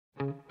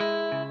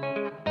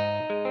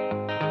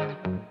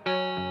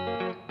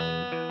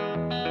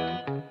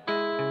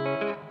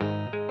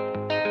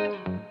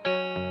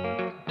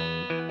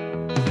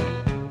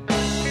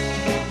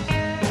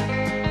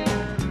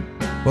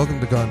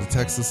Welcome to Gone to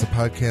Texas, a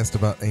podcast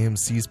about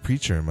AMC's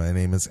Preacher. My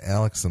name is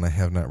Alex, and I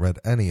have not read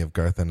any of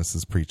Garth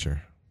Ennis's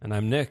Preacher. And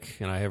I'm Nick,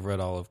 and I have read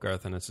all of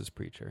Garth Ennis's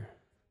Preacher.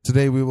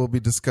 Today we will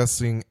be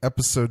discussing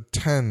episode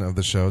 10 of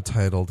the show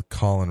titled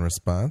Call and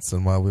Response,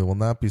 and while we will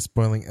not be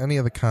spoiling any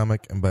of the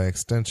comic and by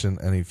extension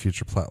any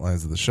future plot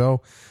lines of the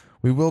show,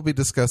 we will be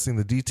discussing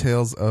the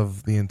details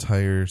of the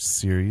entire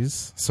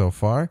series so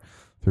far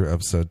through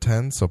episode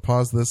 10, so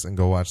pause this and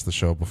go watch the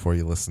show before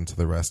you listen to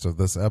the rest of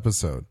this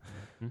episode.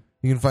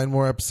 You can find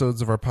more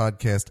episodes of our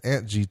podcast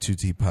at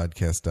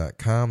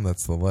g2tpodcast.com.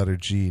 That's the letter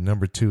G,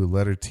 number 2,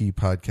 letter T,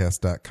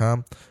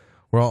 podcast.com.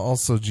 We're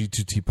also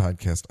G2T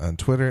Podcast on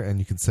Twitter, and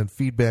you can send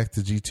feedback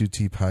to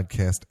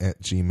g2tpodcast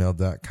at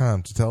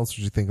gmail.com to tell us what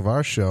you think of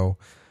our show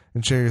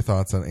and share your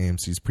thoughts on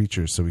AMC's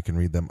Preacher so we can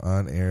read them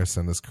on air,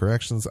 send us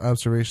corrections,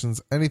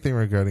 observations, anything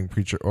regarding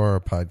Preacher or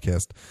our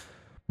podcast,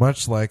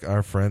 much like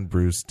our friend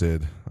Bruce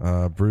did.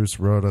 Bruce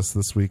wrote us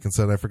this week and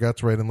said, I forgot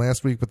to write in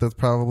last week, but that's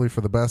probably for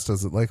the best,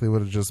 as it likely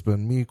would have just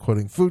been me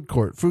quoting food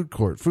court,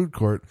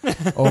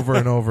 over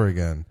and over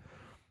again.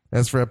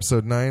 As for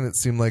episode 9, it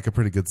seemed like a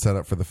pretty good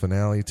setup for the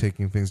finale,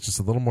 taking things just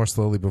a little more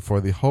slowly before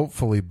the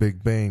hopefully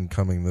big bang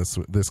coming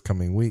this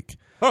coming week.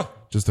 Huh.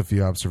 Just a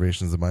few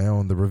observations of my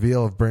own. The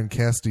reveal of Bern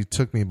Cassidy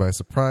took me by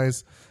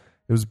surprise.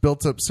 It was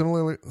built up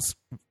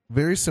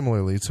very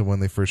similarly to when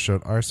they first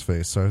showed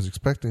Arseface, so I was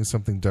expecting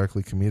something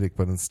darkly comedic,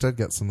 but instead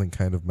got something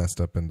kind of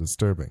messed up and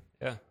disturbing.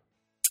 Yeah.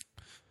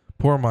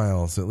 Poor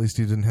Miles. At least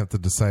he didn't have to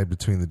decide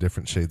between the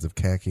different shades of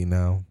khaki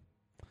now.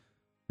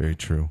 Very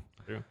true.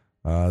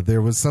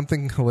 There was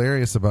something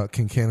hilarious about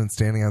Kincannon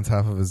standing on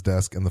top of his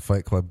desk and the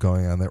Fight Club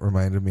going on that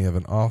reminded me of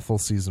an awful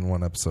season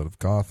 1 episode of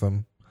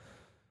Gotham.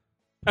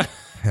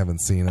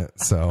 Haven't seen it,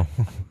 so.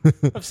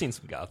 I've seen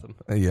some Gotham.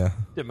 Yeah.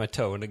 Dipped my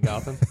toe into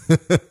Gotham.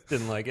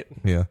 Didn't like it.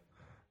 Yeah.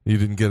 You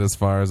didn't get as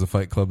far as a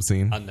Fight Club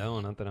scene? No,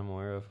 not that I'm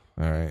aware of.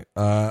 All right.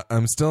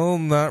 I'm still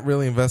not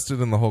really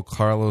invested in the whole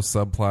Carlos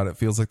subplot. It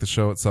feels like the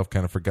show itself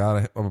kind of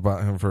forgot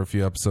about him for a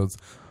few episodes,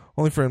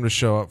 only for him to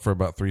show up for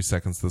about 3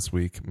 seconds this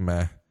week.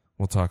 Meh.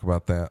 We'll talk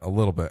about that a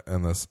little bit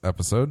in this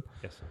episode.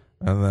 Yes, sir.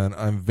 And then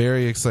I'm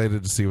very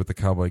excited to see what the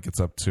cowboy gets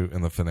up to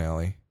in the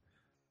finale.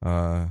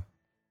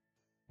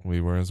 We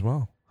were as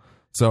well.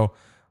 So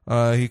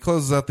he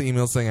closes out the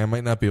email saying, I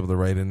might not be able to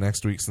write in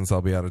next week since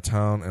I'll be out of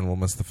town and we'll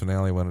miss the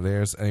finale when it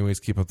airs. Anyways,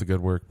 keep up the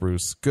good work,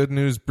 Bruce. Good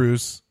news,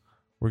 Bruce.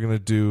 We're going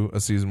to do a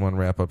season 1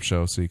 wrap-up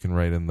show so you can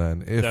write in then.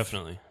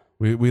 Definitely.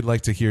 We'd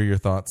like to hear your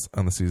thoughts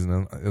on the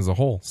season as a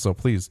whole. So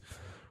please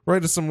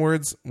write us some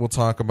words. We'll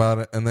talk about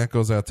it. And that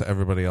goes out to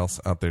everybody else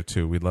out there,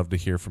 too. We'd love to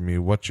hear from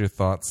you what your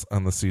thoughts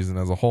on the season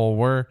as a whole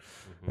were.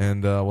 Mm-hmm.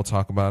 And we'll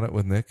talk about it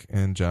with Nick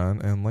and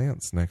John and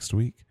Lance next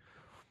week.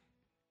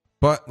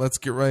 But let's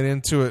get right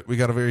into it. We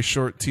got a very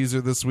short teaser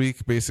this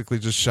week. Basically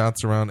just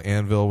shots around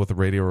Anvil with a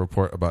radio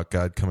report about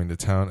God coming to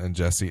town and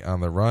Jesse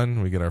on the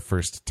run. We get our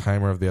first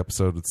timer of the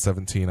episode with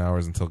 17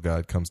 hours until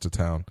God comes to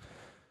town.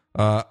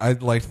 I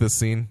liked this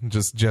scene.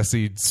 Just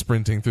Jesse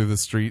sprinting through the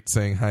street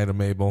saying hi to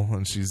Mabel,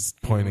 and she's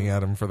pointing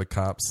at him for the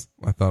cops.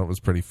 I thought it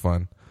was pretty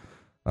fun.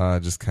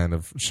 Just kind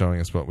of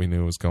showing us what we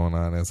knew was going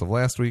on as of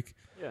last week.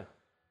 Yeah.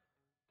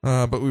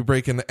 But we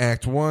break into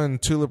Act 1.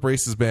 Tulip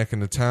races back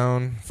into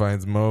town,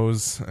 finds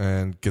Mose,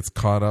 and gets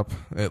caught up,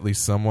 at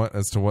least somewhat,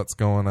 as to what's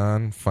going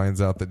on.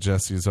 Finds out that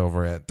Jesse's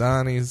over at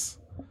Donnie's.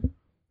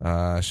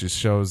 She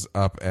shows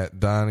up at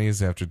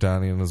Donnie's after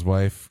Donnie and his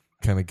wife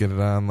kind of get it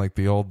on like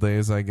the old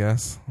days, I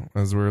guess,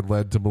 as we're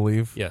led to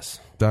believe. Yes.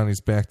 Donnie's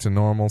back to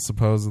normal,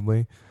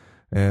 supposedly.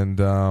 And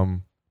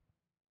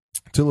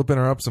Tulip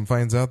interrupts and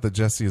finds out that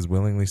Jesse is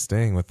willingly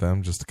staying with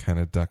them just to kind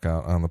of duck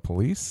out on the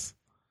police.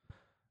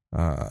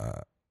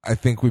 I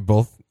think we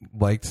both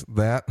liked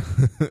that.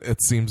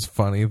 It seems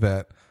funny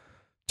that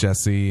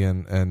Jesse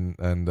and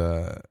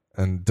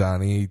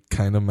Donnie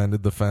kind of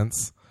mended the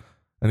fence.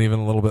 And even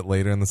a little bit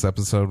later in this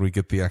episode, we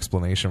get the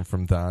explanation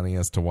from Donnie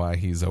as to why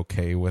he's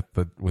okay with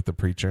the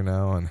preacher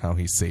now and how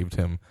he saved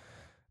him.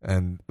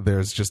 And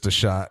there's just a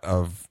shot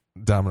of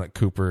Dominic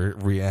Cooper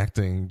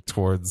reacting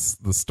towards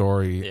the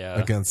story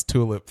against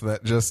Tulip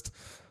that just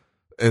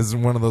is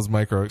one of those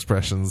micro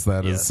expressions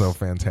that is so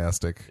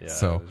fantastic. Yeah,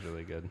 so that was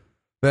really good.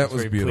 That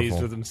was very beautiful.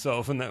 Pleased with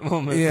himself in that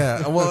moment.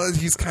 Yeah, well,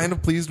 he's kind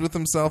of pleased with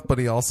himself, but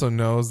he also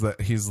knows that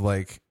he's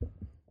like,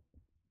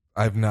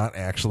 I've not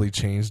actually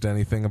changed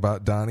anything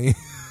about Donnie.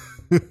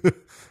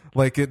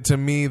 Like, it to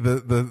me,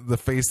 the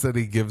face that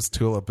he gives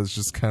Tulip is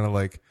just kind of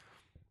like,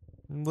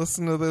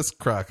 listen to this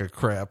crock of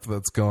crap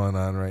that's going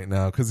on right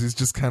now, because he's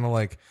just kind of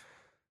like,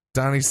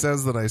 Donnie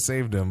says that I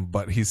saved him,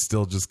 but he's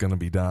still just going to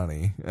be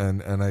Donnie,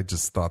 and I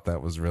just thought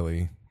that was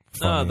really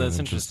funny. Oh, that's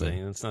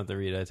interesting. That's not the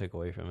read I took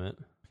away from it.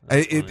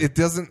 It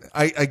doesn't.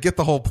 I get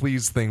the whole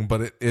please thing,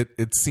 but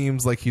it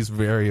seems like he's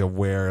very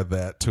aware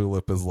that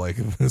Tulip is like,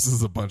 this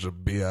is a bunch of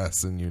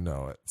BS and you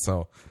know it.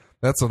 So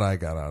that's what I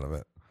got out of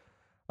it.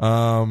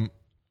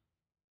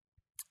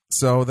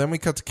 So then we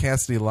cut to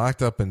Cassidy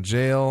locked up in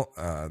jail,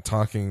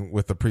 talking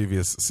with the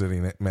previous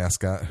city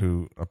mascot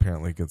who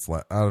apparently gets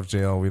let out of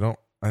jail.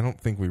 I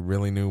don't think we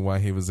really knew why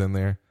he was in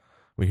there.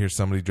 We hear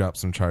somebody drop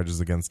some charges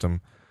against him.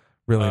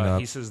 Really not.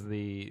 He says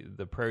the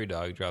prairie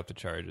dog dropped the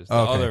charges. The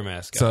other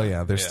mascot. So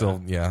yeah, they're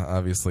still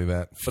obviously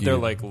that. But they're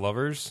like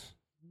lovers.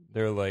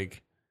 They're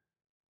like.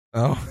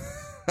 Oh,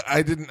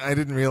 I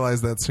didn't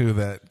realize that's who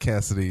that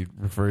Cassidy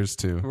refers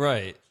to.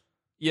 Right.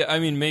 Yeah, I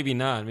mean maybe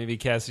not. Maybe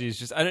Cassidy's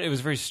just. It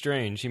was very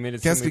strange. He made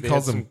it. Cassidy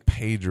calls him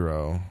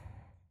Pedro.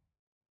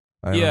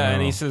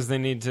 And he says they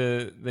need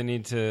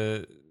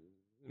to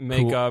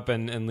make up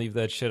and leave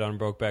that shit on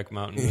Brokeback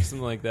Mountain or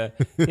something like that.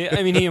 Yeah,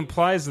 I mean, he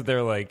implies that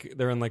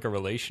they're in like a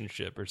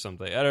relationship or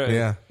something. I don't.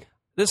 Yeah.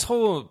 This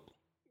whole.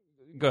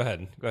 Go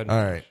ahead. All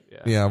right.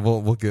 Yeah,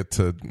 we'll get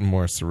to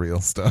more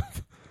surreal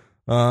stuff.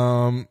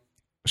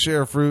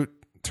 Sheriff Root,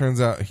 turns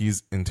out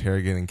he's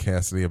interrogating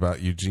Cassidy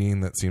about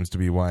Eugene. That seems to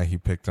be why he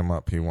picked him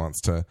up. He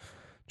wants to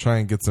try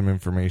and get some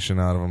information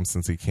out of him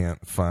since he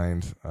can't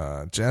find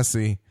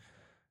Jesse.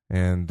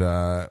 And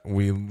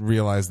we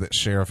realize that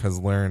Sheriff has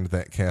learned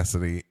that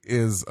Cassidy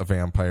is a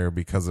vampire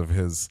because of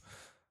his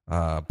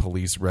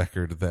police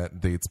record that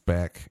dates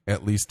back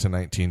at least to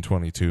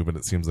 1922, but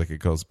it seems like it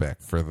goes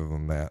back further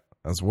than that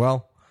as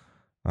well.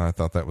 I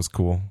thought that was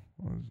cool.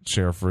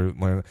 Sheriff Root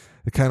learned.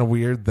 It's kind of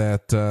weird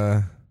that,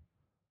 I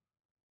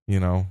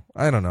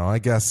don't know. I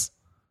guess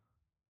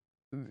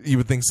you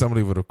would think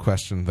somebody would have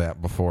questioned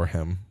that before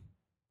him.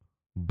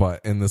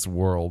 But in this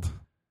world...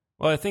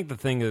 Well, I think the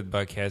thing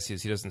about Cassie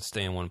is he doesn't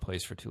stay in one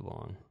place for too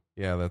long.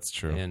 Yeah, that's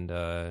true. And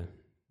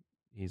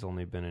he's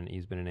been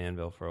in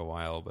Anvil for a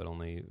while, but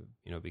only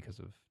because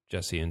of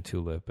Jesse and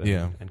Tulip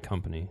and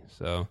company.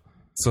 So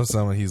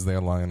he's there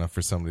long enough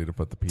for somebody to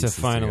put the pieces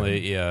to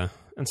finally, together.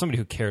 and somebody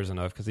who cares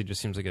enough because he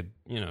just seems like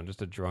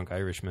just a drunk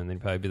Irishman. They'd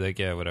probably be like,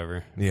 yeah,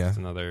 whatever. Yeah, just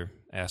another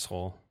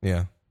asshole.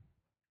 Yeah,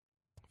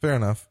 fair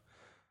enough.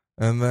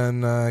 And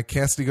then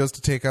Cassidy goes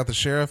to take out the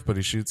sheriff, but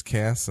he shoots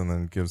Cass, and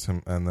then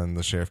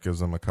the sheriff gives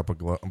him a cup of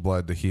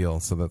blood to heal.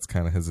 So that's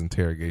kind of his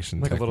interrogation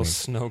like technique. A little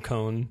snow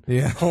cone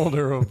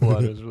holder of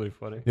blood. It was really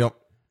funny. Yep.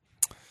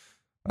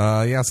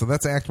 So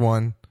that's Act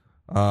 1.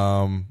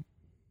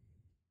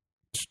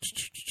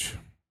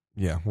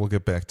 Yeah, we'll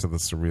get back to the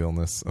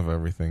surrealness of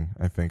everything,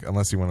 I think,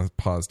 unless you want to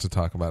pause to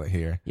talk about it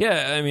here.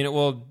 Yeah, I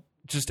mean,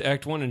 just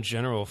Act 1 in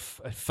general,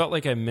 I felt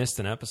like I missed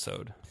an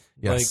episode.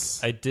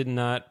 Yes. Like, I did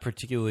not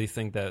particularly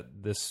think that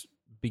this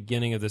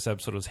beginning of this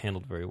episode was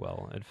handled very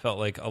well. It felt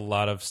like a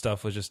lot of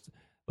stuff was just,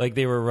 like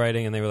they were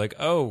writing and they were like,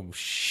 oh,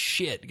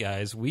 shit,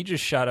 guys, we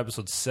just shot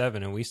episode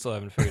 7 and we still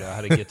haven't figured out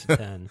how to get to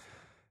 10.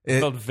 It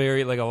felt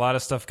very, like a lot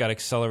of stuff got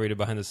accelerated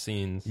behind the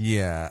scenes.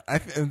 Yeah.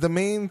 The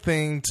main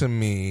thing to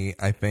me,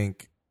 I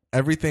think,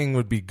 everything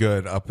would be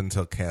good up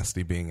until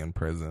Cassidy being in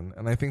prison.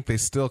 And I think they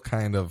still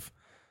kind of,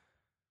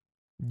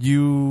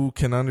 you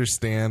can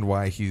understand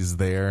why he's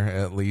there,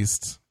 at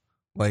least.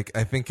 Like,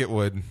 I think it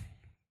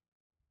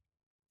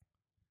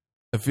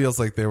feels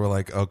like they were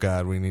like, oh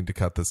God, we need to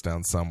cut this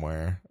down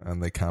somewhere.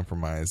 And they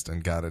compromised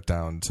and got it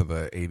down to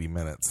the 80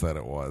 minutes that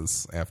it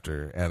was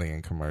after adding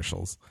in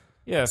commercials.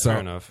 Yeah, fair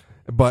enough.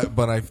 But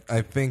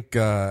I think,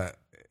 I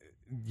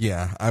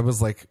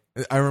was like,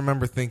 I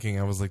remember thinking,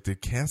 I was like,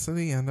 did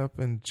Cassidy end up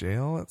in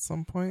jail at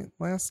some point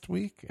last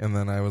week? And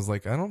then I was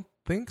like, I don't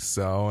think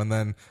so. And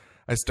then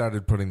I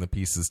started putting the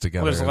pieces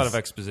together. Well, there's a lot of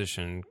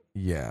exposition.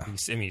 Yeah.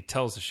 He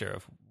tells the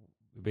sheriff,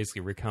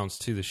 basically recounts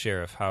to the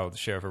sheriff how the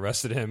sheriff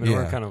arrested him. And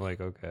we're kind of like,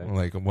 okay.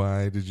 Like,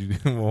 why did you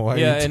do why?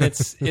 Yeah, and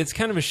it's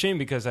kind of a shame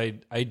because I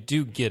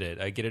do get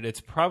it. I get it.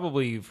 It's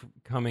probably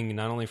coming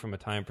not only from a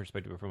time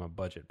perspective, but from a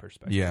budget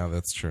perspective. Yeah,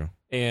 that's true.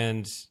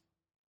 And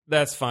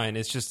that's fine.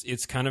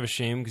 It's kind of a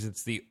shame because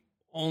it's the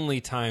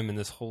only time in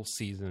this whole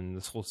season,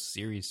 this whole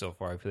series so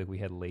far, I feel like we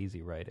had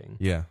lazy writing.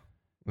 Yeah.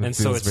 And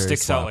so it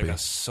sticks out like a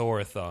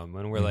sore thumb.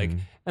 And we're like,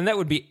 and that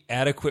would be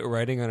adequate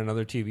writing on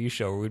another TV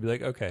show where we'd be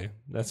like, okay,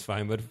 that's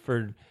fine. But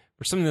for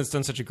something that's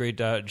done such a great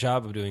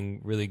job of doing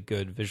really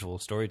good visual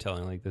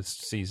storytelling like this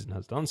season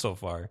has done so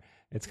far,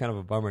 it's kind of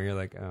a bummer. You're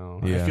like,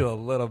 oh, I feel a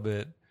little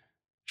bit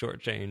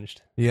shortchanged.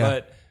 Yeah.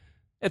 But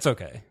it's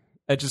okay.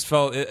 I just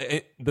felt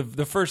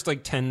the first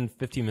like 10,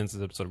 15 minutes of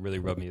the episode really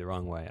rubbed me the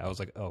wrong way. I was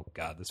like, oh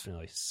God, this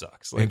finale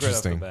sucks. Like,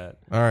 interesting. Right off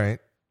the bat. All right.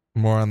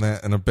 More on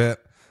that in a bit.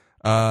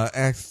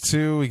 Act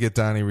 2, we get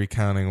Donnie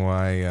recounting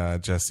why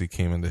Jesse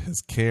came into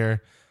his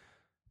care.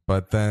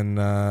 But then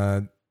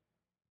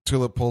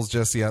Tulip pulls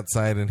Jesse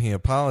outside and he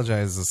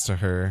apologizes to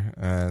her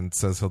and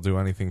says he'll do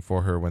anything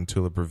for her when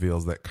Tulip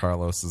reveals that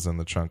Carlos is in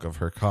the trunk of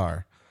her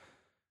car.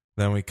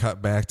 Then we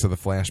cut back to the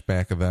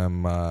flashback of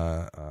them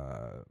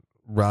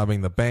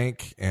robbing the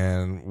bank,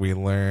 and we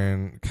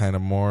learn kind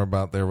of more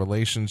about their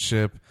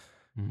relationship.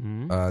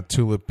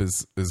 Tulip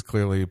is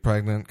clearly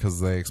pregnant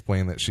because they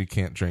explain that she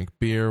can't drink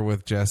beer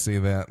with Jesse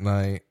that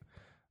night.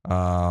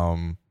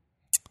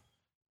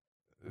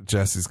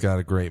 Jesse's got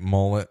a great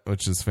mullet,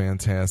 which is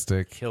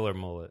fantastic. Killer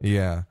mullet.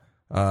 Yeah.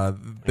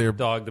 They're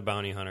Dog the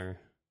Bounty Hunter.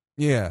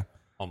 Yeah.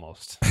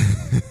 Almost.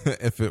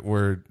 If it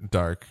were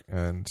dark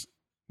and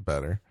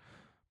better.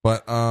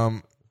 But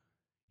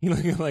he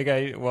looked like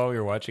while we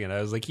were watching it,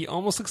 I was like, he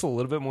almost looks a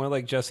little bit more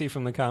like Jesse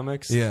from the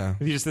comics. Yeah.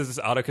 He just has this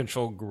out of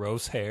control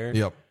gross hair.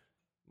 Yep.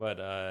 But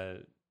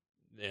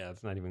Yeah,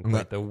 it's not even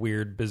quite the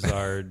weird,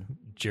 bizarre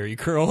Jerry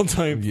Curl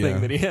type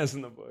thing that he has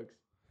in the books.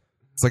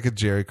 It's like a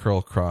Jerry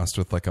Curl crossed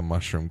with like a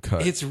mushroom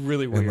cut. It's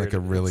really weird. In like a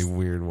really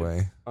weird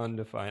way.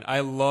 Undefined. I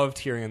loved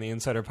hearing on the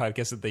Insider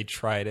podcast that they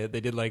tried it.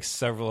 They did like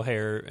several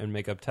hair and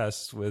makeup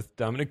tests with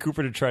Dominic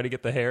Cooper to try to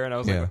get the hair, and I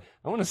was like,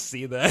 I want to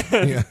see that.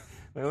 Yeah.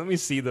 Like, let me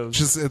see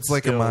those. It's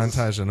like a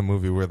montage in a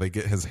movie where they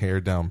get his hair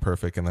down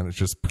perfect, and then it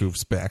just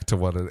poofs back to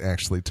what it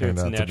actually turned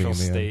out to be in the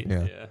state.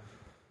 end.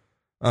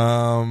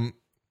 Yeah.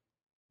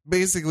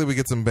 Basically, we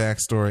get some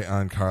backstory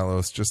on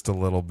Carlos, just a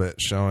little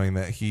bit, showing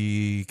that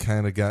he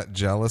kind of got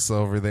jealous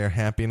over their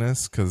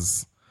happiness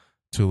because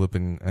Tulip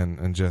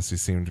and Jesse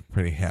seemed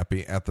pretty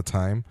happy at the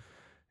time.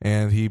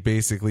 And he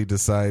basically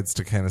decides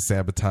to kind of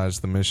sabotage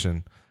the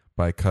mission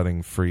by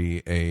cutting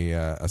free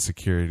a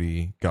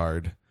security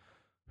guard,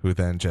 who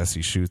then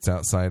Jesse shoots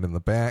outside in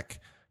the back.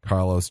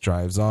 Carlos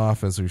drives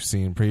off, as we've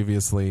seen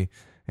previously,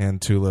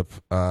 and Tulip...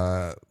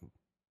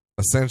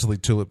 Essentially,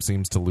 Tulip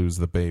seems to lose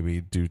the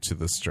baby due to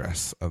the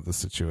stress of the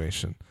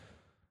situation.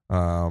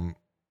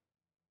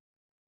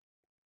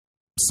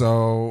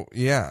 So,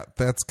 yeah,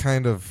 that's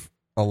kind of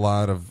a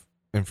lot of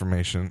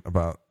information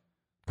about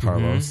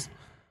Carlos.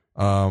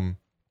 And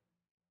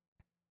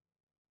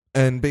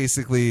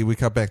basically, we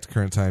cut back to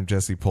current time.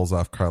 Jesse pulls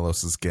off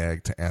Carlos's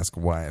gag to ask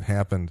why it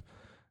happened.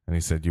 And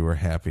he said, "You were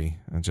happy."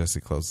 And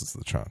Jesse closes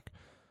the trunk.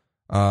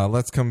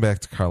 Let's come back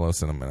to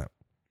Carlos in a minute.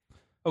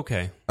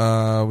 Okay.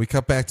 We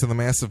cut back to the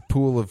massive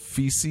pool of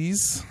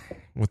feces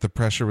with the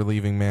pressure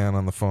relieving man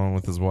on the phone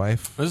with his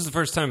wife. This is the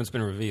first time it's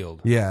been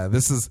revealed. Yeah,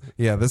 this is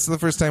the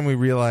first time we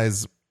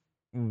realize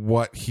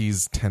what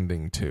he's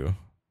tending to.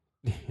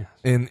 Yes.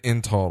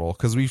 In total,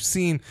 because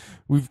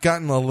we've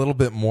gotten a little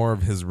bit more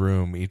of his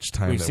room each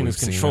time. We've seen his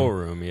control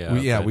room.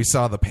 We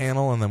saw the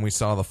panel, and then we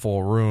saw the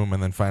full room,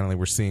 and then finally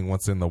we're seeing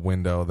what's in the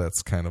window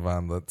that's kind of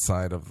on the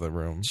side of the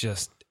room.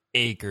 Just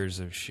acres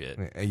of shit.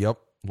 Yep.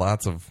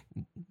 Lots of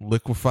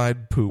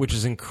liquefied poop. Which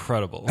is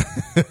incredible.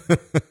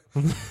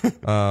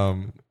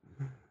 So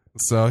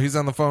he's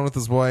on the phone with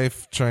his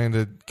wife, trying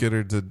to get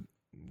her to,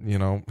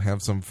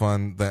 have some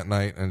fun that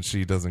night, and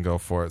she doesn't go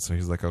for it. So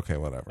he's like, okay,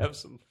 whatever. Have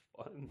some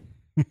fun.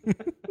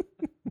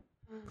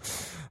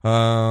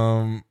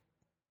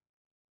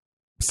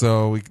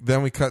 So we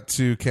cut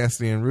to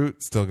Cassidy and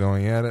Root still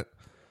going at it.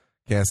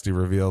 Cassidy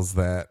reveals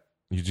that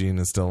Eugene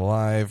is still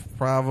alive,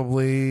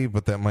 probably,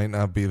 but that might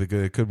not be the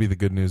good. It could be the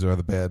good news or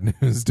the bad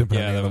news,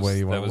 depending on the way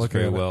you want to look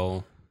at it. That was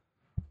very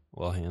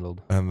well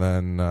handled. And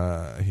then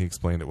he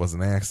explained it was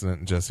an accident,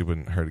 and Jesse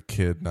wouldn't hurt a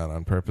kid, not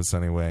on purpose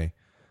anyway.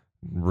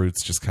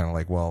 Root's just kind of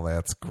like, well,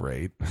 that's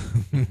great.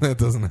 That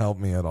doesn't help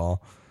me at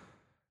all.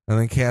 And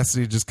then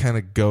Cassidy just kind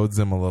of goads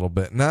him a little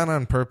bit, not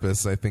on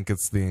purpose. I think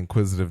it's the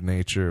inquisitive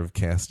nature of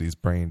Cassidy's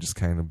brain, just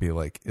kind of be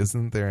like,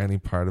 isn't there any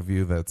part of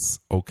you that's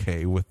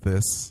okay with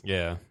this?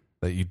 Yeah.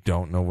 That you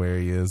don't know where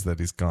he is, that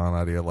he's gone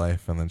out of your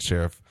life. And then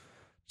Sheriff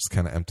just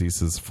kind of empties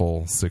his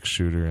full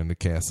 6-shooter into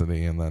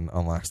Cassidy and then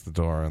unlocks the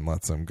door and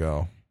lets him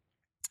go.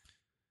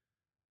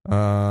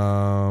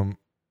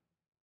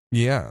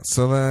 Yeah.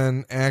 So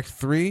then Act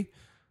 3,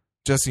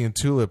 Jesse and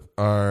Tulip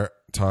are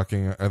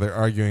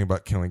arguing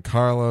about killing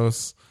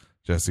Carlos.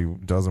 Jesse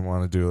doesn't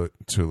want to do it.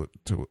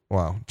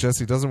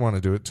 Jesse doesn't want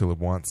to do it. Tulip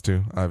wants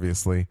to,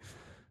 obviously.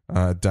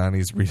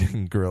 Donnie's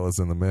reading Gorillas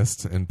in the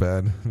Mist in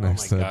bed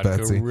next to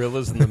Betsy.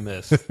 Gorillas in the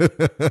Mist.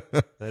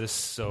 That is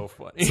so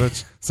funny.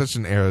 Such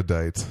an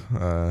erudite,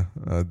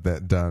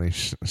 that Donnie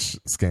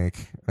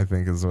skank, I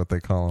think is what they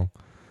call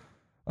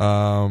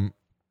him.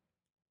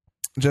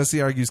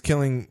 Jesse argues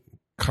killing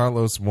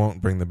Carlos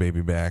won't bring the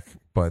baby back,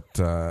 but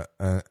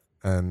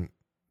and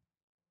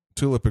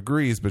Tulip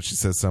agrees, but she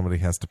says somebody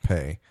has to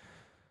pay.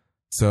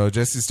 So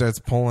Jesse starts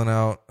pulling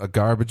out a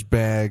garbage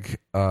bag,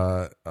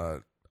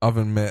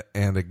 oven mitt,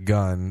 and a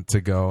gun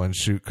to go and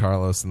shoot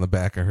Carlos in the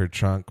back of her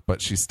trunk,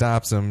 but she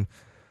stops him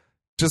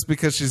just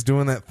because she's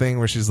doing that thing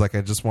where she's like,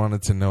 I just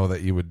wanted to know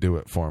that you would do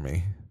it for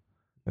me,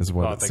 is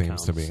what it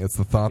seems to be. It's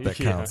the thought that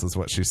counts, is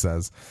what she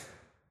says.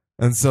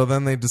 And so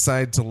then they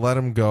decide to let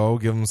him go,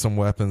 give him some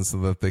weapons so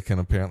that they can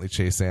apparently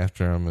chase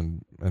after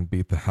him and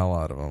beat the hell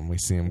out of him. We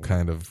see him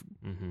kind of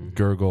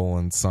gurgle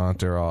and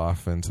saunter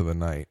off into the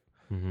night.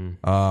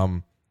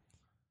 I'm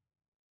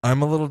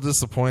a little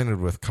disappointed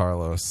with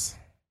Carlos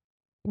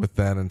with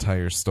that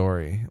entire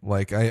story.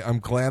 Like, I'm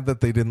glad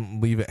that they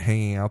didn't leave it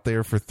hanging out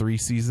there for 3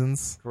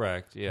 seasons.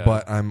 Correct, yeah.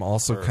 But I'm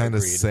also kind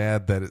of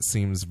sad that it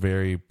seems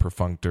very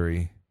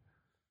perfunctory.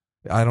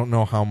 I don't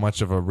know how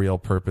much of a real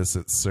purpose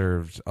it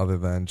served other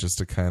than just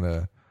to kind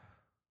of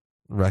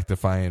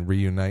rectify and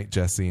reunite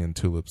Jesse and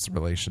Tulip's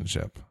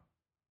relationship.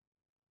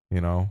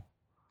 You know?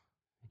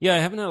 Yeah, I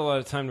haven't had a lot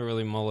of time to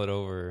really mull it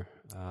over.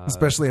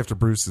 Especially after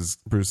Bruce's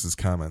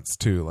comments,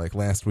 too. Like,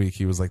 last week,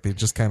 he was like, they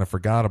just kind of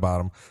forgot about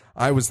him.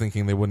 I was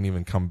thinking they wouldn't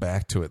even come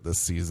back to it this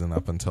season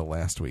up until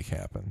last week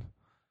happened.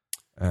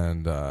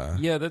 And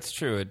yeah, that's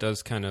true. It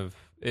does kind of...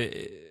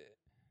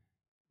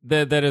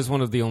 That is one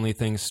of the only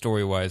things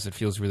story-wise that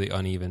feels really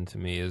uneven to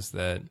me, is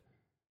that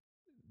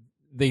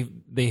they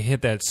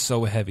hit that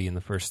so heavy in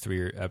the first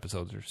 3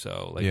 episodes or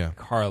so. Like, yeah.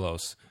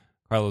 Carlos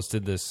Carlos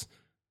did this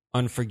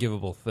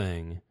unforgivable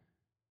thing,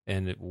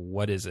 and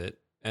what is it?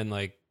 And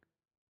like,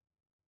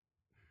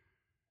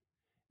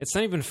 it's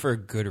not even for a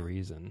good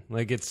reason.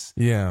 Like, it's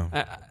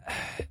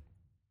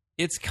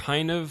it's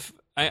kind of,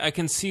 I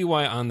can see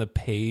why on the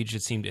page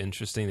it seemed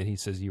interesting that he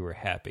says you were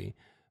happy,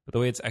 but the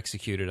way it's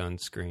executed on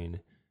screen,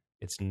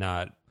 it's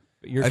not.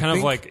 You're kind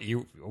of like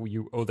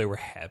they were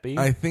happy.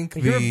 I think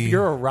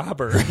you're a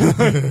robber.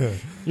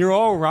 You're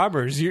all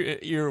robbers.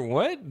 You're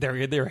what?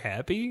 They're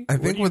happy. I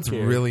think what's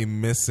really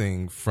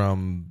missing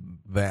from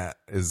that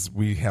is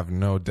we have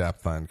no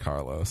depth on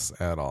Carlos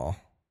at all.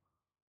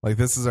 Like,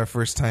 this is our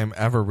first time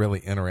ever really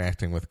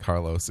interacting with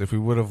Carlos. If we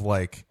would have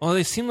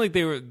they seem like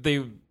they've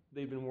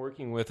been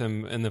working with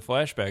him in the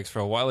flashbacks for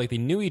a while. Like, they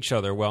knew each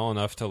other well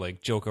enough to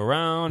like joke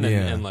around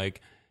and like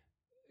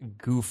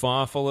goof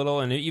off a little.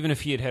 And even if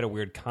he had a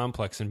weird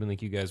complex and been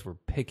like, you guys were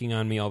picking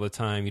on me all the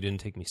time, you didn't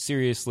take me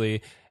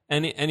seriously,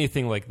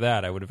 anything like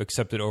that, I would have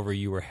accepted over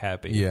you were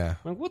happy. Yeah.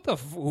 Like, what the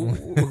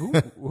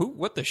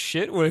what the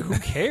shit? Who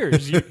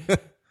cares? You're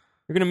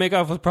gonna make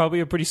off with probably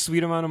a pretty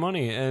sweet amount of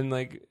money, and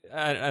like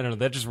I don't know,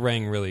 that just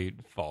rang really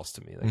false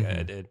to me. Like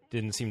it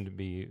didn't seem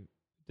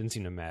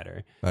to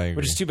matter. I agree.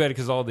 Which is too bad,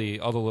 because all the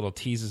little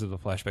teases of the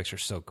flashbacks are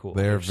so cool.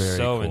 They're very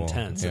so cool.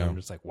 intense, and I'm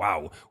just like,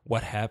 wow,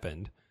 what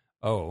happened?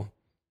 Oh,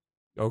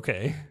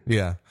 okay.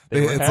 Yeah,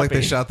 it's like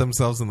they shot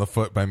themselves in the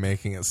foot by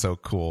making it so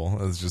cool.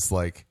 It's just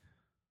like,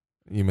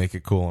 you make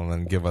it cool and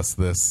then give us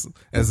this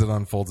as it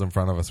unfolds in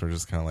front of us. We're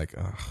just kind of like,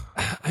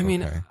 ugh. I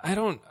mean, I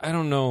don't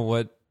know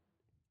what.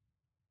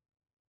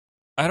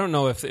 I don't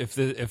know if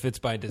it's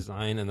by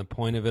design, and the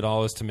point of it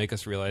all is to make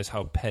us realize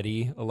how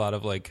petty a lot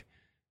of like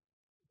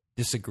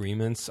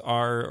disagreements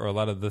are, or a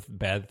lot of the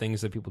bad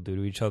things that people do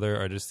to each other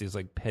are just these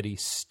like petty,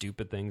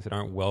 stupid things that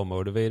aren't well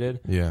motivated.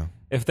 Yeah.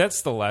 If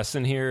that's the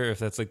lesson here, if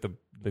that's like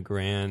the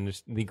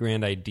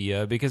grand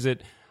idea, because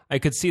I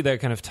could see that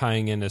kind of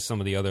tying into some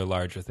of the other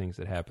larger things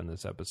that happen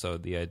this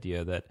episode. The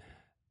idea that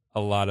a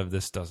lot of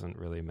this doesn't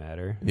really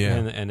matter. Yeah.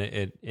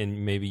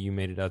 And maybe you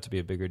made it out to be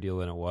a bigger deal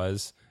than it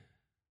was.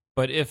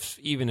 But if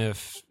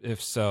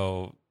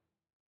so,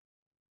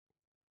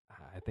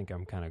 I think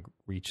I'm kind of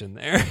reaching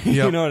there. Yep.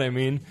 You know what I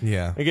mean?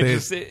 Yeah. Like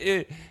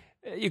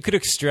you could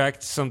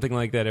extract something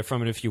like that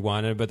from it if you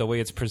wanted, but the way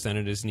it's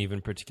presented isn't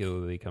even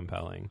particularly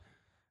compelling.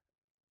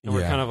 And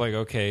we're kind of like,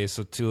 okay,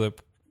 so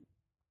Tulip,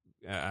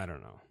 I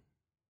don't know.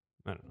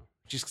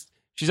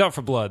 She's out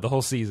for blood the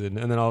whole season,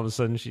 and then all of a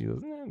sudden she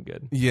goes, I'm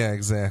good. Yeah,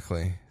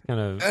 exactly.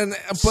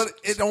 But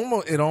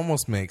it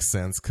almost makes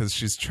sense, because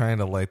she's trying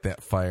to light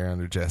that fire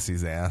under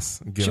Jesse's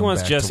ass. She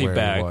wants Jesse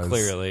back,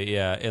 clearly,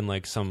 yeah, in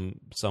like some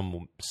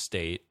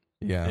state.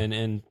 Yeah.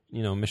 And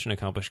mission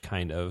accomplished,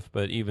 kind of.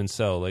 But even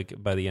so, like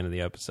by the end of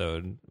the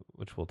episode,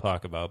 which we'll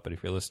talk about, but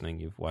if you're listening,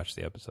 you've watched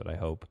the episode, I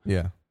hope.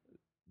 Yeah.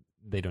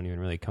 They don't even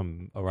really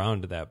come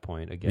around to that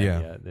point again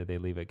yet. They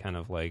leave it kind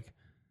of like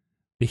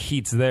the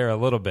heat's there a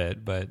little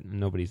bit, but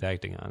nobody's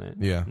acting on it.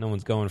 Yeah. No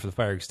one's going for the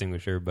fire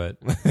extinguisher, but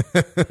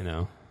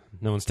no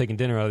one's taking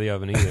dinner out of the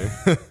oven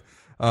either.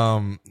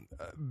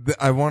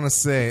 I want to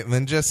say,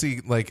 then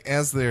Jesse, like,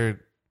 as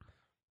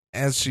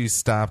she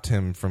stopped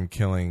him from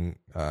killing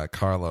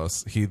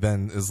Carlos, he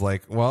then is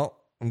like, well,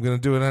 I'm going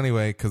to do it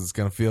anyway because it's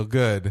going to feel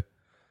good.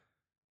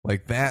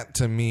 Like, that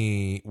to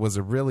me was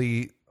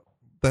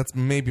that's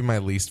maybe my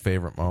least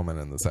favorite moment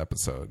in this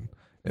episode.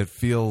 It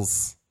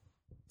feels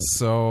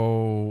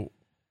so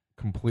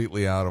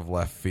completely out of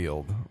left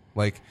field.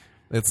 Like,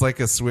 it's like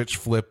a switch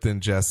flipped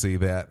in Jesse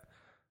that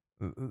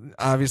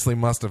obviously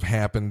must have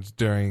happened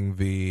during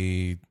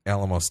the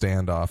Alamo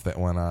standoff that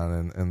went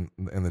on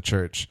in the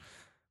church,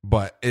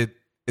 but it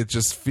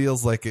just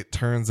feels like it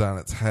turns on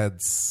its head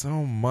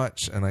so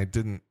much, and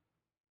it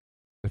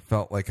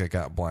felt like I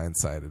got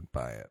blindsided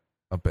by it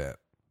a bit,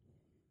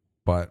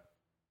 but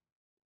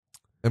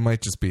it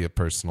might just be a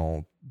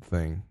personal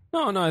thing.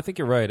 No, I think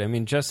you're right. I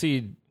mean,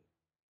 Jesse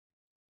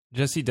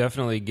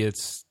definitely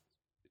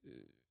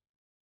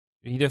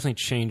he definitely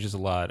changes a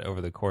lot over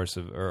the course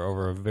of, or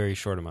over a very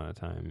short amount of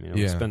time.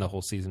 We spend the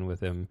whole season with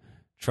him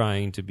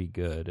trying to be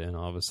good, and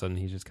all of a sudden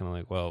he's just kind of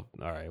like, well,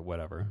 all right,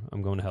 whatever.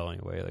 I'm going to hell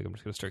anyway. Like, I'm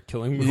just going to start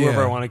killing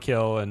whoever I want to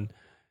kill. And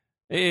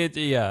I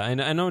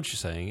know what you're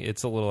saying.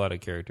 It's a little out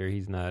of character.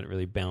 He's not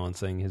really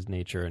balancing his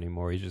nature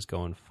anymore. He's just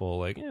going full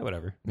like,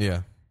 whatever.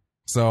 Yeah.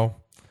 So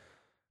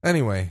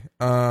anyway,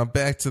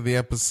 back to the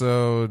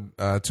episode.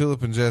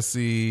 Tulip and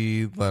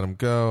Jesse let him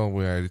go.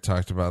 We already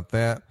talked about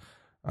that.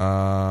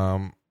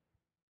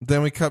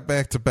 Then we cut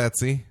back to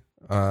Betsy.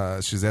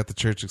 She's at the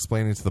church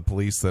explaining to the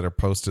police that are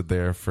posted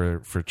there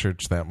for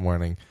church that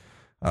morning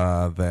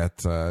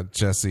that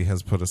Jesse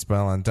has put a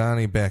spell on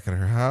Donnie back at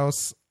her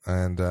house.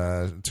 And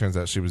it turns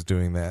out she was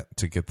doing that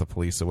to get the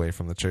police away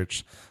from the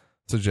church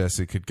so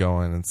Jesse could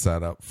go in and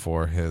set up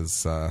for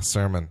his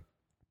sermon.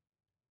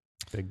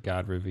 The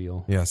God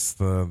reveal. Yes,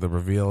 the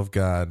reveal of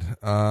God.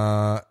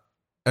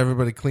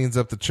 Everybody cleans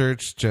up the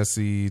church.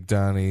 Jesse,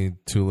 Donnie,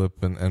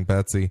 Tulip, and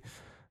Betsy.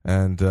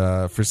 And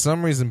for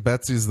some reason,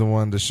 Betsy's the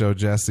one to show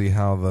Jesse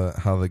how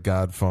the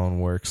God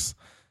phone works,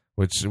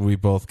 which we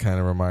both kind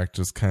of remarked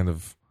was kind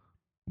of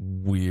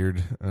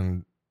weird,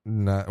 and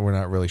we're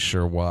not really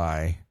sure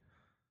why.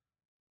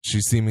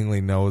 She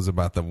seemingly knows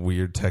about the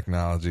weird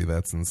technology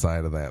that's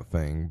inside of that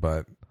thing,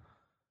 but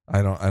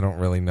I don't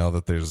really know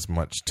that there's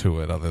much to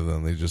it other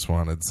than they just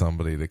wanted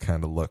somebody to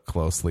kind of look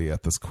closely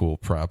at this cool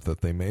prop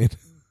that they made.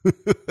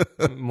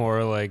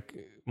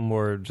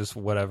 more just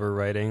whatever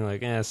writing,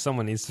 like,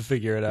 someone needs to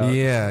figure it out.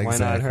 Yeah, why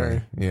exactly. not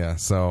her? Yeah,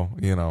 so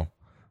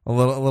a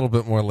little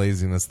bit more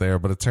laziness there,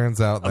 but it turns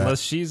out that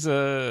unless she's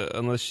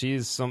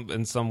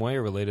in some way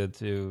related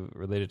to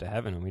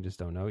heaven, and we just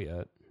don't know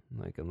yet.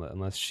 Like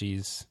unless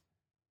she's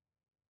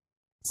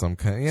some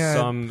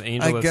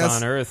angel that's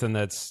on earth and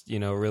that's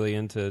really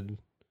into.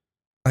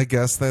 I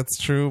guess that's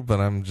true, but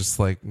I'm just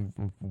like,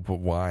 but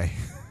why?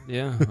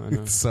 Yeah, I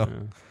know.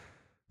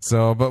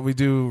 So, but we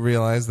do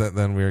realize that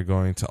then we are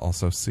going to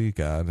also see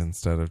God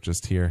instead of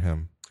just hear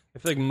him. I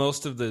feel like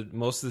most of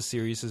the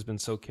series has been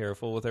so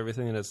careful with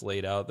everything that it's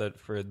laid out that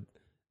for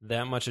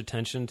that much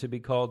attention to be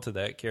called to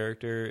that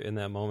character in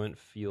that moment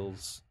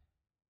feels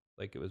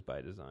like it was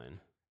by design.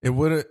 It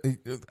would,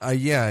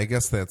 yeah, I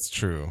guess that's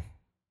true.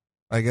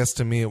 I guess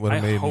to me it would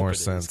have made more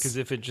sense. Because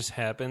if it just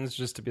happens,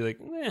 just to be like,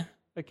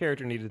 a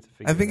character needed to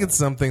figure it out. I think it's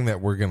something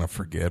that we're going to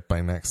forget by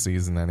next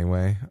season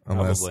anyway,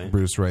 unless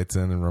Bruce writes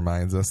in and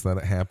reminds us that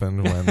it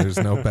happened when there's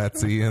no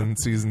Betsy in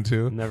season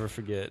 2. Never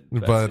forget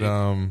Betsy.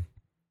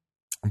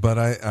 But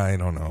I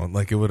don't know.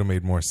 Like, it would have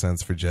made more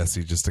sense for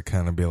Jesse just to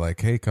kind of be like,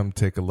 hey, come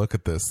take a look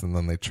at this. And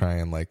then they try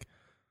and like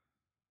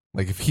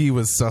if he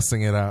was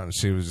sussing it out and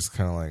she was just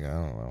kind of like, I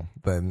don't know,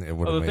 then it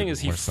would have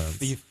made more sense.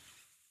 He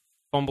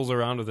fumbles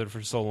around with it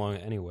for so long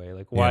anyway.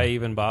 Like, why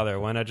even bother?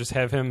 Why not just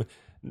have him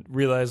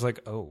realize,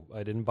 like, oh,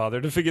 I didn't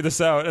bother to figure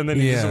this out, and then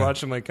you just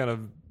watch him like kind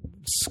of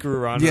screw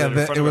around. Yeah,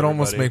 it would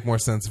almost make more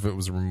sense if it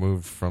was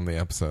removed from the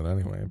episode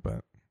anyway.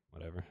 But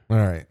whatever. All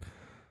right.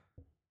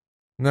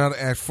 Now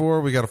to Act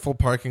 4, we got a full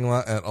parking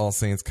lot at All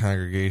Saints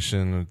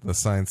Congregation. The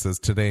sign says,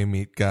 "Today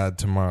meet God,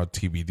 tomorrow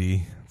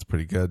TBD." It's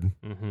pretty good.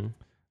 Mm-hmm.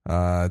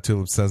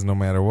 Tulip says, "No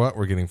matter what,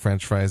 we're getting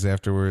French fries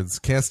afterwards."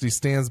 Cassidy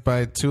stands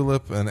by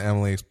Tulip, and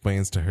Emily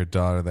explains to her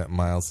daughter that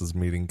Miles is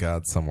meeting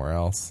God somewhere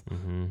else.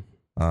 Mm-hmm.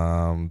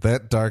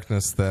 That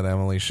darkness that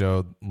Emily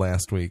showed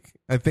last week,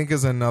 I think,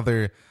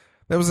 that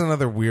was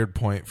another weird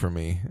point for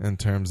me in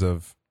terms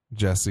of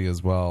Jesse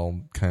as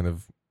well, kind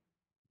of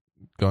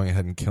going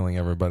ahead and killing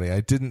everybody.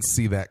 I didn't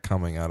see that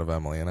coming out of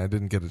Emily, and I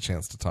didn't get a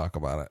chance to talk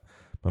about it,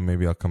 but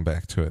maybe I'll come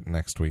back to it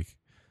next week.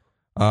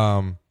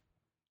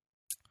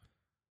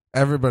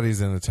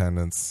 Everybody's in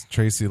attendance.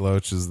 Tracy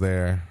Loach is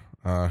there.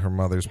 Her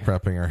mother's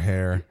prepping her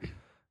hair.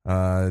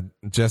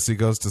 Jesse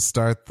goes to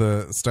start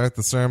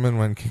the sermon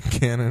when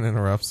Kincannon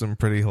interrupts him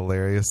pretty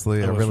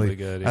hilariously. Really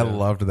good, I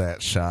loved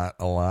that shot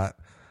a lot.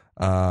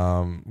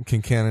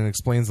 Kincannon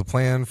explains the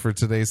plan for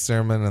today's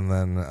sermon and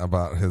then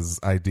about his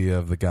idea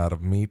of the God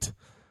of meat.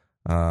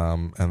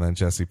 And then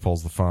Jesse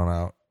pulls the phone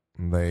out.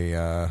 They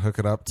hook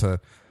it up to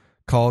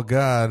call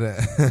God,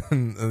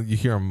 and you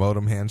hear a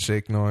modem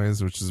handshake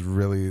noise, which is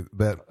really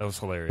that was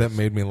hilarious. That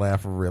made me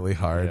laugh really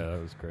hard. Yeah,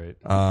 that was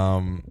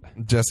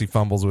great. Jesse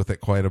fumbles with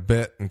it quite a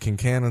bit, and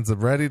Kincannon's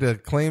ready to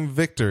claim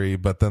victory,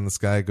 but then the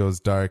sky goes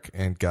dark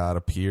and God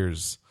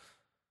appears.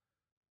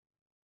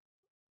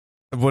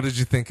 What did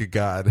you think of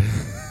God?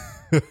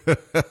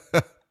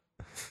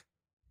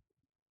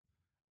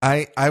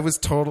 I was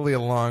totally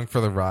along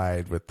for the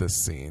ride with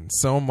this scene,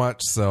 so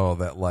much so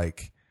that,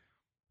 like,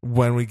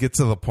 when we get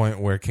to the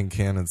point where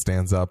Kincannon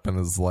stands up and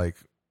is like,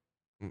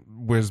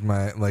 is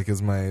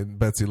my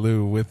Betsy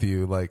Lou with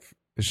you? Like,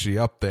 is she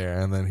up there?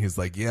 And then he's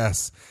like,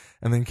 yes.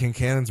 And then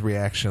Kincannon's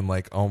reaction,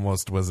 like,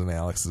 almost was an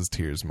Alex's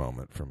tears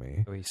moment for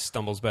me. He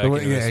stumbles back.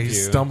 He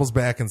stumbles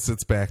back and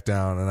sits back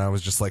down. And I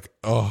was just like,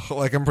 oh,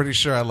 like, I'm pretty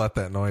sure I let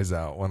that noise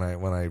out when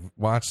I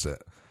watched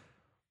it.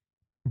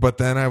 But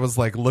then I was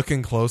like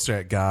looking closer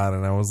at God,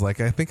 and I was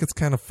like, I think it's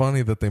kind of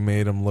funny that they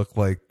made him look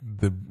like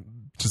the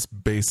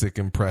just basic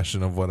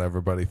impression of what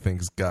everybody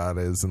thinks God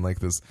is, and like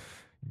this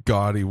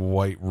gaudy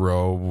white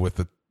robe with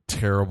a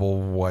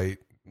terrible white,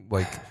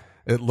 like,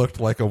 it looked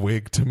like a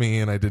wig to me,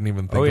 and I didn't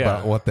even think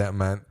about what that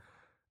meant.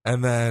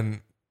 And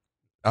then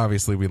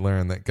obviously we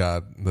learned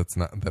that it's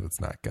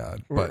not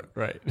God. But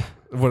right.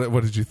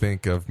 What did you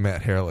think of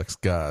Matt Herlich's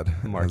God?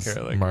 Mark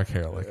Herlich. Mark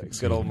Herlich.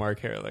 Good old Mark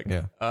Herlich.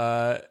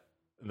 Yeah.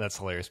 That's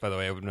hilarious. By the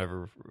way, I would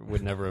never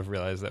have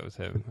realized that was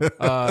him.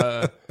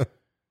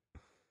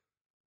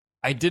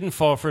 I didn't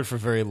fall for it for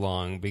very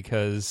long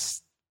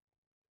because,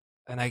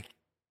 and I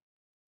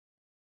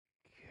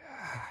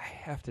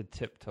have to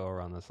tiptoe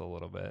around this a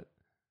little bit.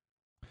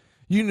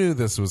 You knew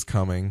this was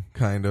coming,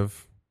 kind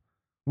of.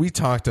 We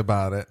talked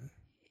about it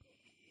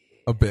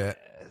a bit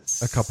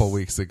a couple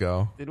weeks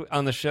ago. Did we,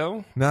 on the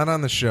show? Not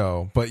on the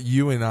show, but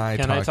you and I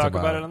talked about it. Can I talk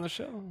about it on the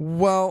show?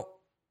 Well,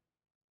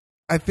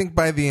 I think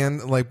by the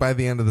end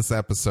of this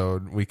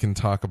episode, we can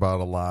talk about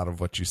a lot of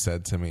what you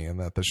said to me, and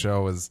that the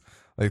show is,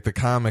 like, the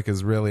comic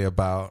is really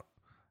about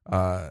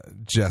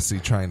Jesse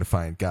trying to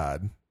find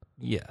God.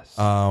 Yes.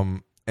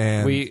 And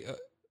we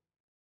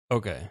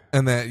okay.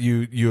 And that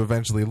you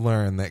eventually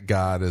learn that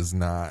God is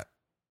not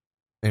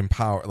in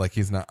power, like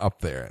he's not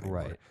up there anymore.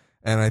 Right.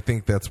 And I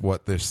think that's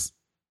what this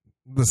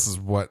is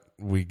what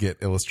we get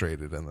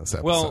illustrated in this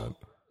episode. Well,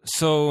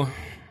 so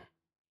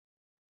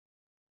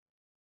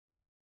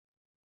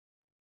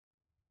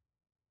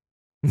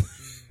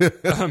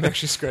I'm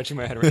actually scratching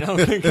my head right now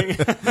thinking.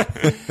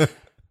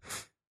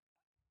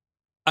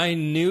 I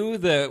knew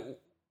that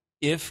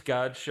if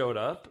God showed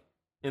up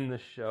in the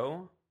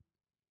show,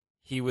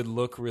 he would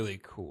look really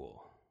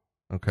cool.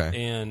 Okay.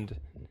 And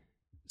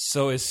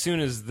so as soon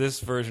as this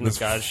version of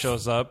God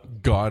shows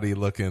up, gaudy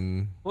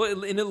looking.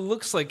 Well, and it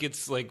looks like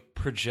it's like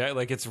project,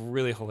 like it's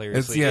really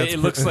hilarious. It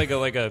looks like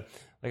a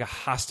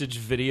hostage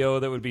video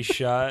that would be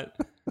shot,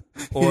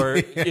 or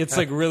it's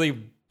like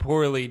really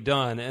poorly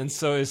done. And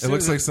so it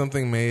looks like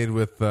something made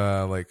with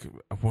like,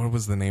 what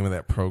was the name of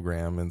that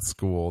program in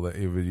school that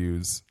you would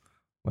use?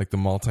 Like the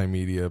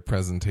multimedia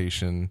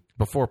presentation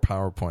before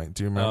PowerPoint.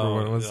 Do you remember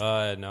what it was?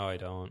 No, I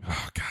don't.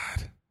 Oh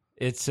God.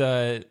 It's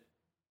well,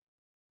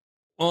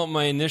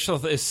 my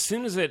initial as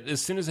soon as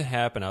it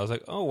happened, I was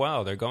like, "Oh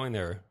wow, they're going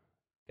there.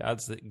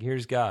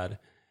 Here's God."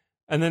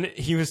 And then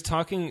he was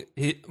talking.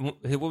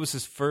 What was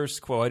his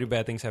first quote? "Why do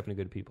bad things happen to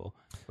good people?"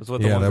 Was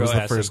what the one girl asked him.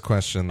 That was the first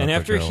question. And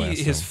after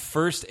his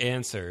first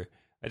answer,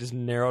 I just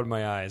narrowed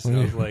my eyes and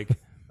I was like,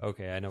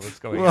 "Okay, I know what's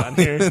going on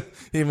here."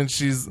 Even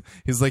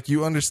he's like,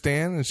 "You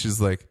understand?" And she's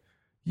like,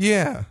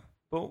 "Yeah."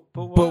 But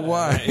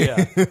why?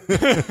 Yeah,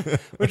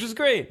 which is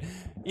great.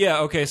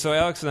 Yeah. Okay. So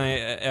Alex and I,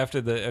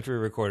 after we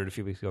recorded a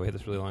few weeks ago, we had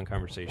this really long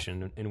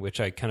conversation in which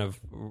I kind of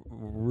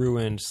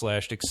ruined /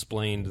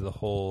 explained the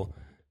whole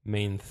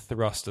main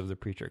thrust of the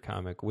Preacher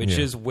comic, which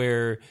is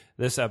where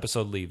this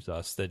episode leaves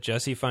us. That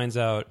Jesse finds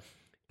out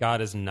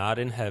God is not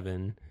in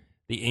heaven.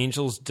 The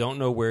angels don't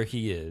know where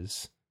he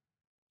is,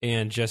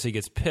 and Jesse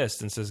gets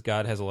pissed and says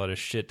God has a lot of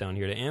shit down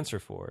here to answer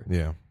for.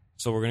 Yeah.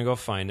 So we're going to go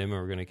find him and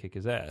we're going to kick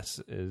his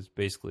ass is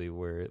basically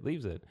where it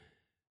leaves it,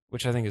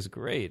 which I think is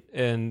great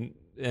and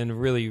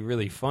really,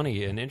 really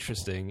funny and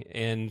interesting.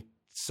 And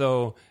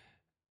so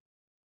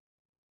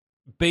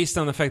based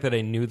on the fact that I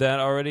knew that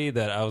already,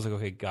 that I was like,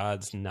 okay,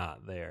 God's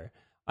not there.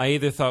 I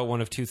either thought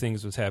one of two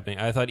things was happening.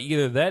 I thought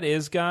either that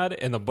is God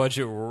and the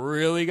budget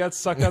really got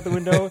sucked out the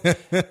window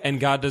and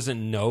God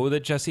doesn't know that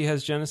Jesse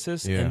has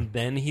Genesis and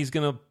then he's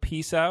going to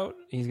peace out.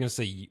 He's going to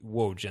say,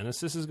 whoa,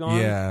 Genesis is gone?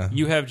 Yeah.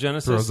 You have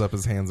Genesis? Throws up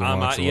his hands and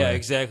walks away. Yeah,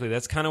 exactly.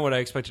 That's kind of what I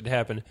expected to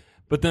happen.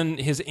 But then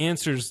his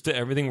answers to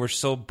everything were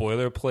so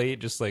boilerplate,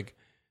 just like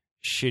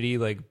shitty,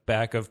 like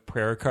back of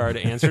prayer card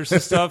answers to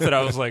stuff that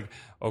I was like,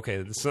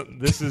 okay,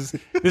 this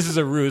is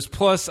a ruse.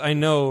 Plus, I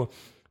know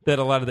that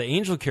a lot of the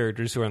angel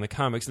characters who are in the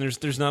comics, and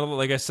there's not,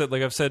 like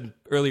I've said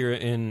earlier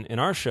in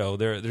our show,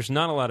 there's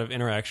not a lot of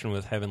interaction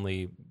with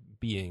heavenly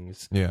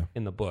beings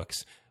in the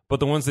books, but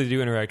the ones they do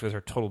interact with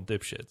are total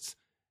dipshits.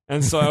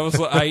 And so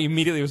I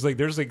immediately was like,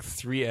 there's like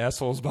 3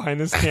 assholes behind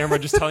this camera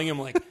just telling him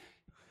like,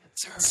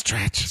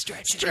 stretch.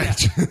 Yeah,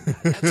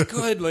 that's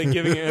good. Like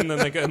giving it,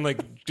 and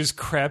like just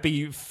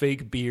crappy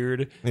fake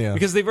beard. Yeah.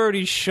 Because they've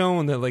already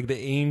shown that like the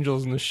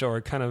angels in the show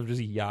are kind of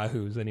just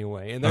yahoos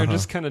anyway, and they're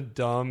just kind of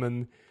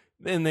dumb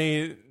and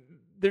they're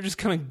just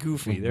kind of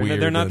goofy.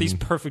 They're not these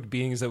perfect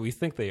beings that we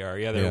think they are.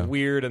 Yeah, they're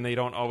weird and they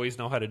don't always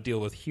know how to deal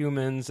with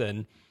humans.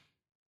 And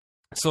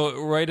so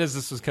right as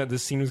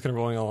this scene was kind of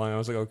rolling along, I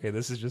was like, okay,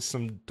 this is just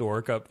some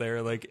dork up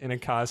there like in a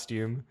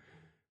costume.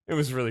 It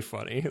was really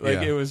funny.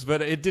 It was,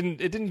 but it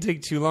didn't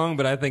take too long.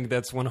 But I think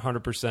that's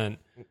 100%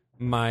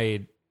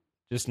 my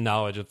just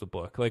knowledge of the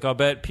book. Like I'll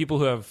bet people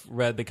who have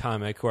read the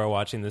comic who are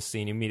watching this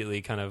scene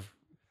immediately kind of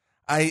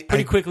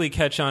pretty quickly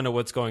catch on to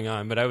what's going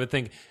on. But I would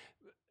think.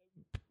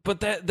 But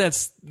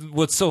that's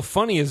what's so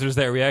funny is there's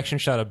that reaction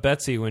shot of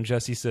Betsy when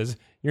Jesse says,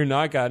 "You're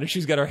not God," and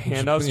she's got her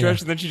hand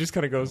outstretched, and then she just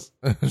kind of goes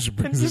and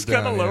just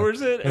kind of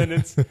lowers it, and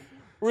it's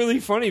really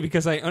funny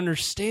because I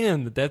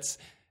understand that's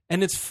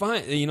and it's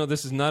fine. You know,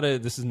 this is not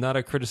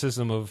a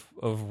criticism of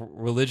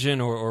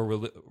religion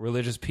or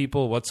religious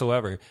people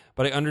whatsoever.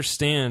 But I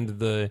understand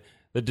the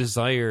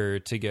desire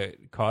to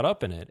get caught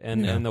up in it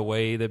and the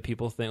way that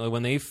people think, like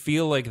when they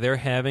feel like they're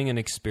having an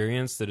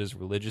experience that is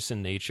religious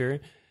in nature,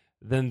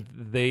 then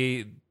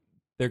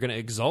they're going to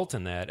exult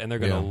in that and they're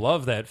going to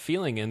love that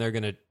feeling and they're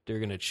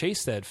going to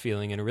chase that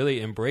feeling and really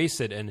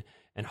embrace it and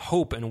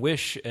hope and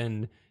wish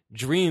and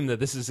dream that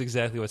this is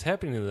exactly what's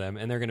happening to them,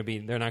 and they're not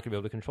going to be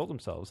able to control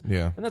themselves.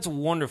 Yeah. And that's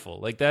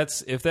wonderful. Like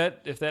that's if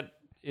that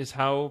is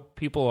how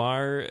people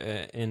are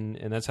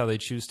and that's how they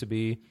choose to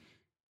be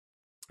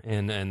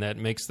and that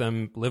makes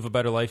them live a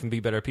better life and be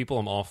better people,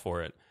 I'm all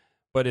for it.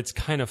 But it's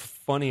kind of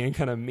funny and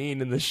kind of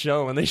mean in the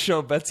show when they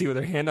show Betsy with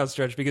her hand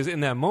outstretched because in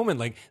that moment,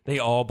 like they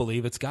all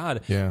believe it's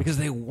God because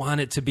they want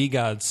it to be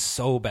God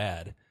so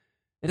bad.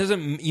 It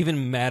doesn't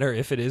even matter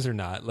if it is or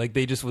not. Like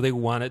they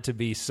want it to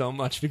be so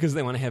much because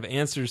they want to have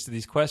answers to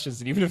these questions,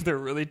 and even if they're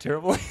really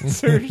terrible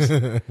answers,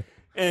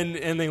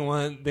 and they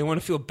want to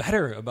feel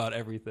better about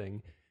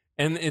everything.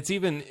 And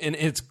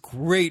it's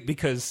great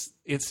because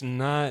it's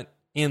not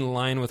in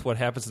line with what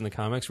happens in the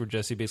comics where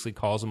Jesse basically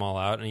calls them all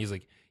out and he's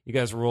like, you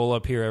guys roll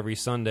up here every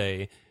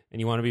Sunday and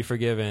you want to be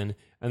forgiven,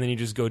 and then you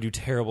just go do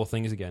terrible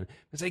things again.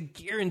 Because I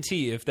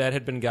guarantee if that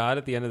had been God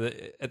at the end of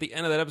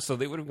that episode,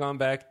 they would have gone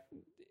back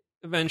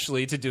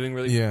eventually to doing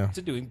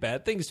to doing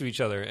bad things to each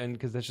other, and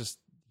because that's just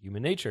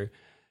human nature.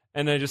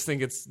 And I just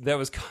think that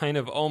was kind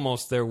of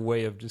almost their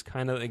way of just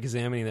kind of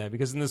examining that,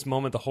 because in this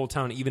moment, the whole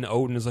town, even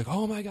Odin, is like,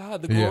 "Oh my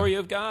God, the glory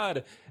of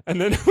God!" And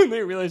then when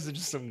they realize it's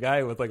just some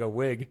guy with like a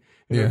wig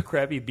and a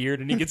crappy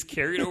beard, and he gets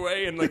carried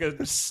away, and like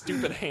a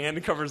stupid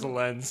hand covers the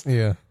lens,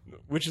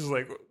 which is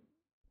like,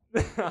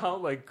 how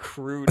like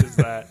crude is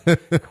that?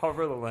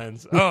 Cover the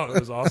lens. Oh, it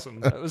was awesome.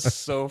 That was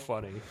so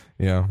funny.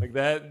 Yeah, like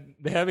that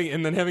having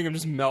him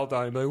just melt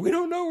down and be like, we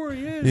don't know where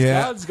he is.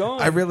 Yeah, God's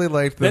gone. I really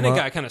liked Then it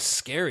got kind of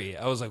scary.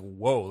 I was like,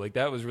 whoa, like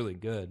that was really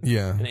good.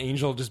 Yeah, an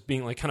angel just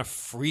being like kind of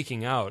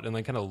freaking out and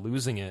like kind of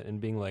losing it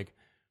and being like,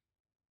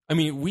 I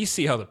mean, we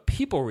see how the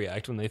people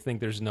react when they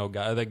think there's no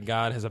God, that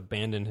God has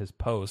abandoned his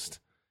post.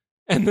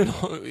 And then,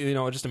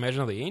 just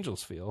imagine how the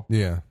angels feel.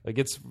 Yeah. Like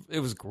it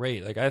was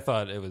great. Like I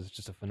thought it was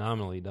just a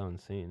phenomenally done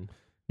scene.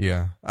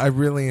 Yeah. I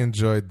really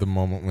enjoyed the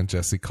moment when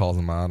Jesse calls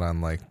him out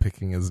on like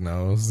picking his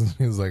nose.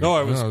 He was like,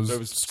 I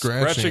was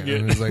scratching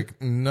it. And he's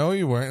like, no,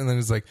 you weren't. And then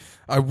he's like,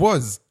 I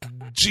was.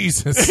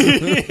 Jesus.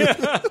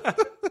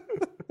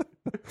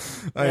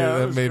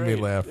 That made me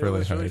laugh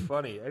really hard. It was really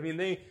funny. I mean,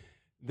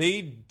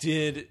 they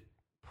did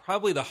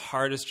probably the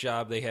hardest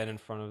job they had in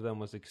front of them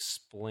was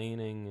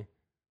explaining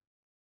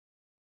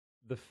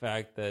the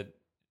fact that,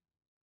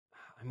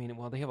 I mean,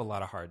 well, they have a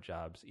lot of hard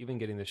jobs. Even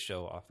getting this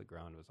show off the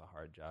ground was a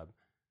hard job.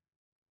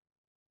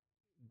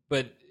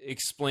 But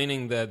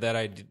explaining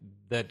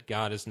that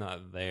God is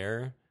not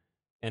there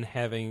and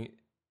having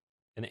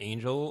an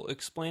angel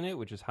explain it,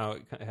 which is how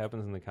it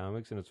happens in the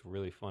comics, and it's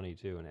really funny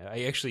too. And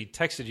I actually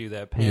texted you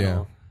that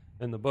panel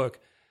in the book,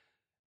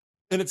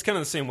 and it's kind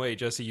of the same way.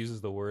 Jesse uses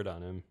the word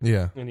on him,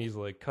 and he's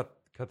like, "Cut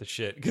the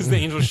shit," because the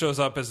angel shows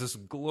up as this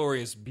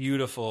glorious,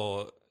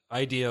 beautiful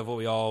idea of what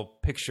we all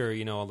picture,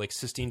 like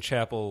Sistine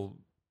Chapel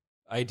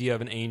idea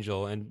of an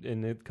angel, and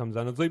it comes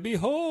on, it's like,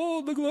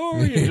 behold the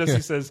glory, and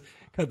Jesse says,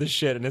 cut the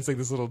shit, and it's like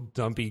this little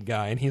dumpy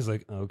guy, and he's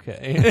like, okay,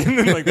 and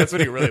then like that's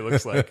what he really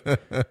looks like.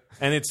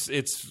 And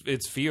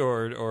it's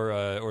Fior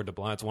or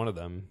DeBlanc, it's one of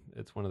them,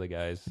 it's one of the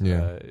guys,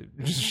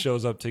 just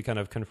shows up to kind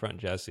of confront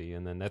Jesse,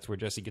 and then that's where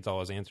Jesse gets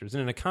all his answers.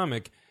 And in a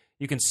comic,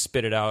 you can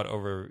spit it out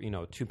over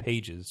 2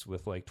 pages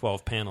with like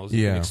 12 panels.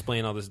 You can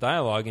explain all this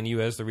dialogue, and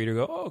you as the reader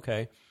go, oh,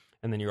 okay,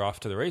 and then you're off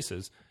to the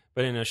races.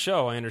 But in a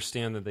show, I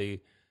understand that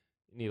they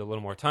need a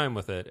little more time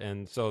with it.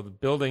 And so the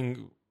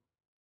building,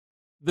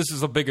 this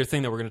is a bigger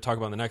thing that we're going to talk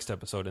about in the next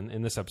episode. And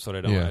in this episode,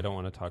 I don't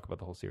want to talk about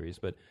the whole series,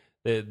 but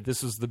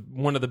this is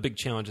one of the big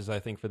challenges, I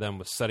think, for them,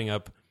 was setting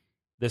up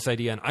this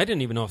idea. And I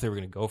didn't even know if they were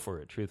going to go for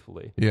it,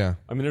 truthfully. Yeah.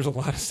 I mean, there's a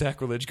lot of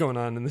sacrilege going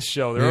on in this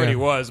show. There already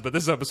was, but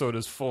this episode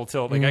is full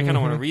tilt. Like, I kind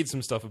of want to read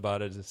some stuff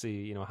about it to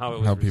see, how it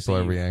was received. People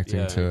are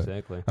reacting to it.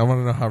 Exactly. I want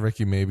to know how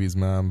Ricky Maybe's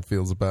mom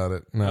feels about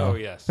it. No. Oh,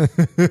 yes.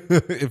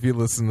 If you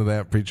listen to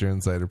that Preacher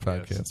Insider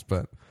podcast. Yes.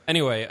 But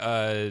anyway,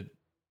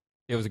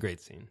 it was a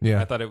great scene.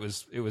 Yeah. I thought it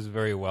was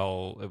very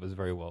well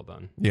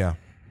done. Yeah.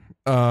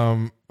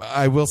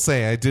 I will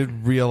say I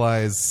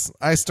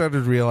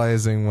started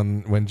realizing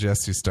when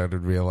Jesse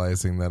started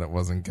realizing that it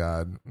wasn't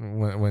God,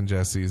 when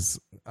Jesse's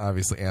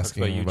obviously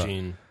asking about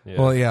Eugene.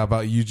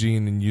 About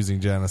Eugene and using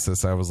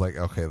Genesis, I was like,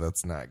 okay,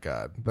 that's not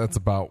God. That's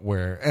about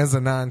where, as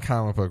a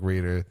non-comic book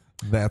reader,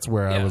 that's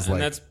where I was like,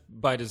 and that's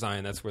by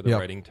design. That's where the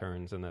writing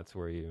turns, and that's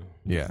where you,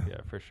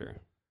 for sure.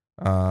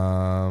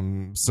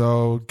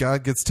 So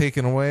God gets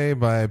taken away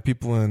by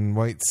people in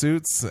white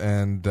suits,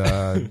 and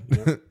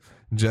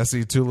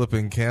Jesse, Tulip,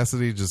 and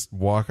Cassidy just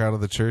walk out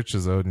of the church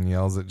as Odin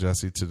yells at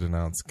Jesse to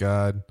denounce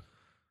God.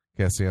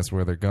 Cassidy asks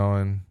where they're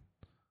going.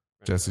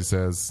 Jesse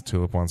says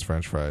Tulip wants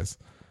French fries.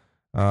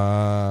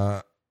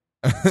 There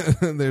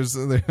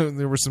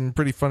were some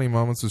pretty funny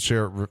moments with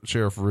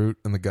Sheriff Root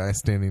and the guy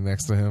standing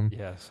next to him.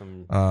 Yeah,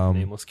 some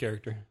nameless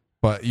character.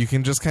 But you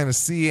can just kind of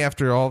see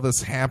after all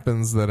this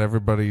happens that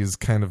everybody's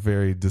kind of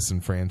very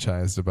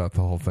disenfranchised about the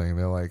whole thing.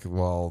 They're like,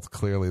 well,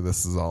 clearly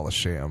this is all a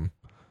sham.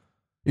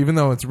 Even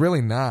though it's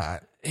really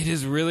not. It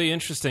is really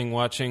interesting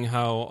watching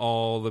how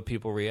all the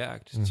people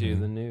react to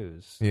the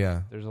news.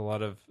 Yeah. There's a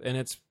lot of, and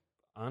it's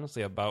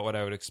honestly about what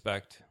I would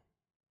expect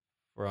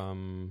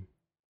from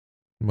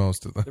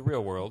most of the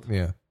real world.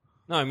 Yeah.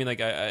 No, I mean,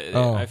 like,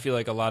 I feel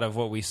like a lot of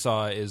what we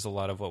saw is a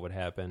lot of what would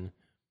happen.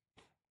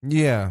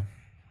 Yeah.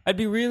 I'd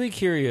be really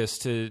curious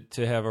to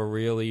have a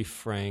really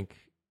frank,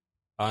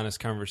 honest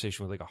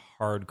conversation with like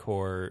a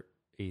hardcore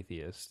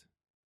atheist.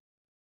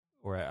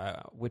 Or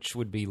which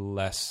would be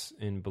less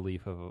in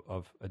belief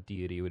of a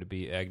deity? Would it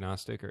be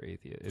agnostic or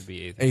atheist? It'd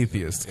be atheist.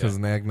 Atheist, because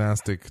an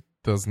agnostic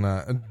doesn't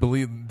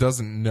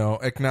know,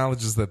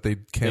 acknowledges that they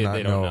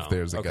cannot know if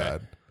there's a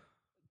God.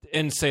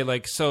 And say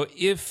like, so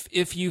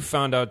if you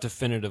found out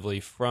definitively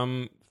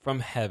from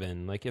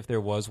heaven, like if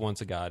there was once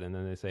a God, and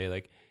then they say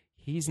like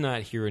he's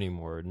not here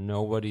anymore,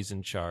 nobody's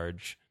in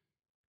charge.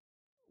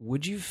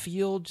 Would you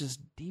feel just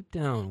deep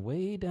down,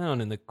 way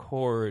down in the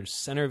core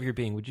center of your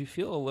being, would you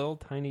feel a little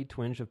tiny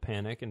twinge of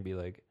panic and be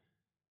like,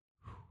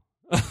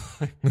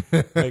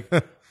 like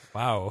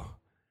wow.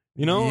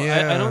 You know,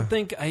 Yeah. I don't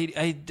think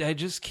I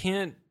just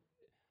can't.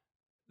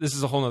 This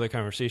is a whole other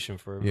conversation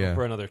for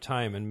another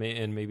time, and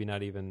maybe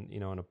not even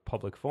in a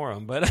public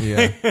forum. But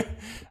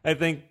I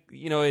think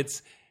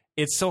it's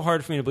so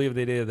hard for me to believe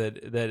the idea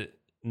that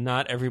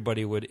not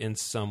everybody would in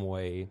some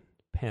way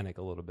panic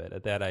a little bit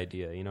at that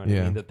idea. You know what I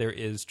mean? That there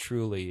is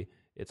truly,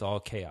 it's all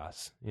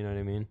chaos. You know what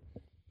I mean?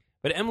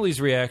 But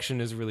Emily's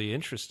reaction is really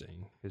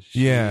interesting.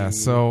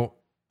 So,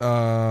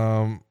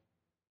 well,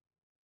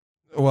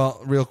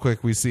 real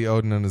quick, we see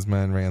Odin and his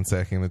men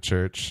ransacking the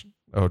church.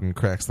 Odin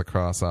cracks the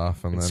cross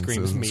off and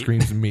then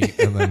screams meat.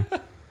 And then,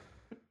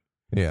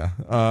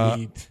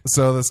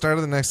 so the start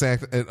of the next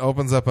act, it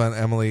opens up on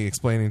Emily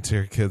explaining to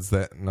her kids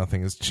that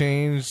nothing has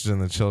changed,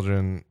 and the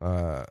children,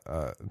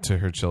 to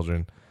her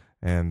children,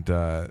 and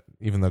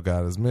even though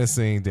God is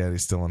missing,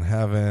 Daddy's still in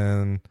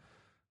heaven.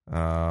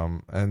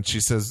 And she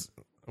says,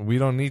 we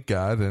don't need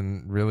God,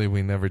 and really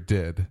we never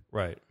did.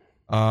 Right.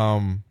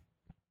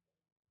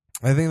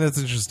 I think that's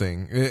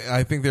interesting.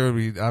 I think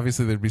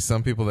there'd be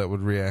some people that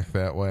would react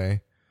that way.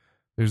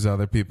 There's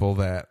other people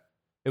that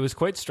it was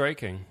quite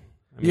striking.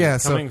 I mean,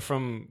 coming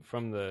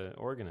from the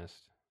organist.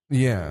 Yeah.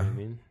 You know what I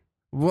mean?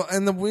 Well,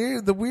 and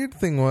the weird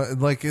thing was,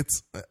 like,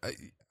 it's,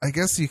 I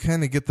guess you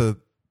kind of get the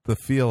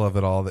feel of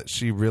it all that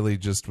she really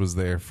just was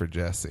there for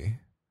Jesse.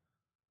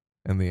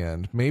 In the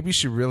end, maybe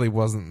she really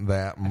wasn't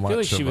that much. I feel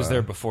like she was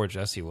there before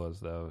Jesse was,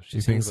 though.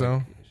 You think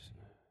so?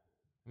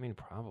 I mean,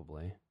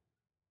 probably.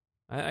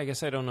 I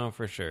guess I don't know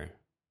for sure.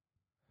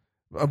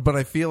 But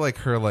I feel like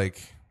her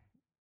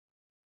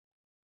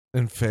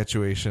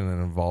infatuation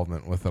and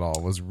involvement with it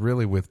all was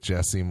really with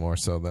Jesse more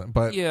so than.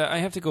 But yeah, I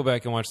have to go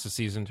back and watch the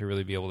season to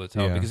really be able to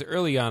tell because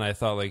early on I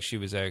thought like she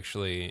was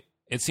actually.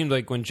 It seemed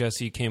like when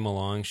Jesse came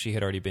along, she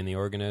had already been the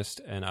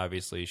organist, and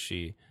obviously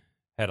she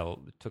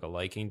took a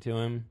liking to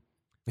him.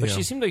 But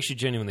she seemed like she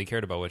genuinely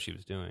cared about what she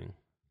was doing.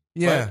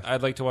 Yeah, but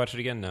I'd like to watch it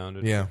again now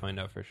to find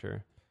out for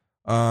sure.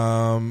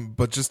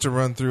 But just to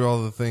run through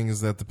all the things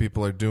that the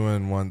people are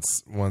doing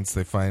once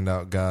they find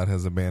out God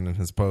has abandoned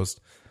his post.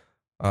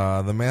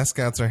 The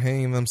mascots are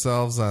hanging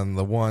themselves on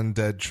the one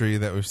dead tree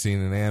that we've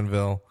seen in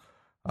Anvil.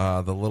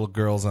 The little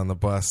girls on the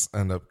bus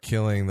end up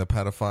killing the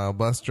pedophile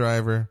bus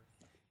driver.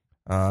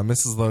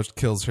 Mrs. Loach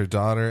kills her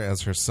daughter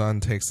as her son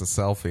takes a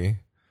selfie,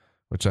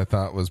 which I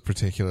thought was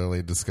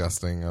particularly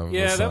disgusting.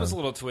 That was a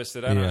little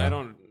twisted. I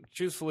don't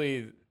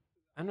truthfully,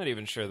 I'm not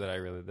even sure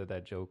that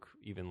that joke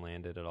even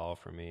landed at all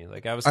for me.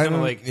 Like I was kind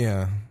of like,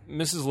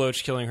 Mrs.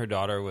 Loach killing her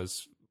daughter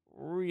was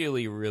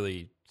really,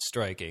 really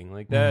striking.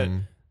 Like that,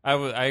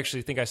 I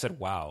actually think I said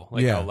 "wow"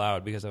 out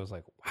loud because I was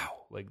like, "Wow!"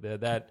 Like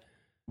that.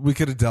 We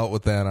could have dealt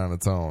with that on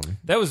its own.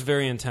 That was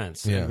very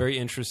intense and very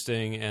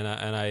interesting, and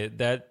I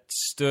that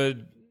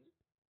stood.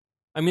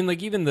 I mean,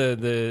 like even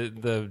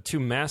the two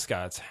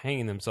mascots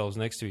hanging themselves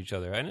next to each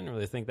other. I didn't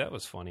really think that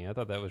was funny. I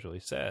thought that was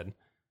really sad.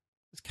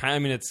 It's kind of, I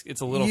mean,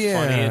 it's a little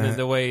funny, and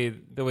the way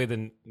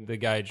the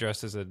guy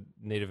dressed as a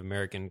Native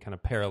American kind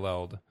of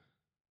paralleled.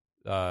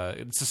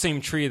 It's the same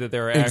tree that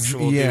there were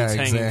actual dudes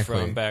hanging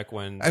from back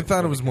when. I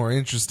thought it was more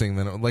interesting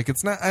than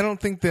it's not. I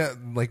don't think that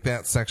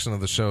that section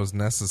of the show is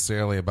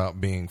necessarily about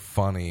being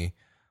funny.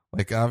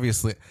 Like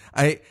obviously,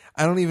 I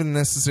don't even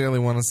necessarily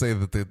want to say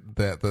that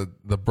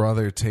the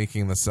brother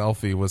taking the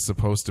selfie was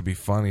supposed to be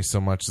funny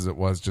so much as it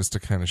was just to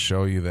kind of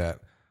show you that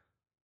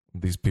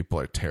these people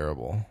are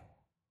terrible.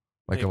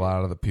 Like maybe. A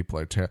lot of the people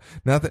are terrible.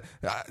 Not that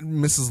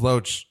Mrs.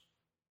 Loach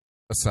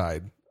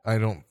aside, I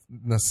don't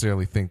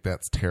necessarily think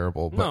that's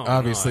terrible. But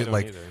obviously,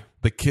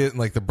 the kid,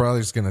 like the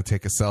brother's going to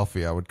take a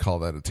selfie, I would call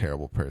that a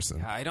terrible person.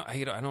 Yeah,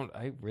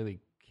 I really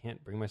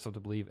can't bring myself to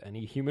believe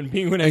any human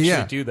being would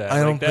actually do that.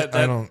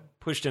 I don't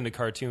pushed into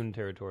cartoon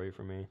territory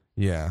for me.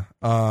 Yeah.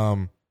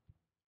 Other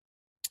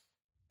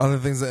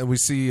things that we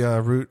see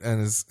Root and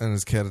his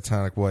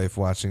catatonic wife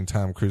watching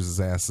Tom Cruise's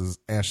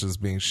ashes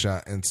being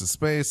shot into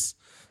space.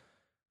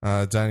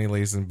 Donnie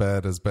lays in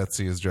bed as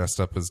Betsy is dressed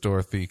up as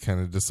Dorothy,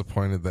 kind of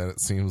disappointed that it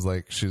seems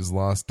like she's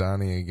lost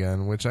Donnie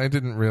again, which I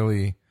didn't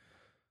really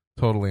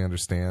totally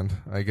understand.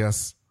 I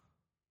guess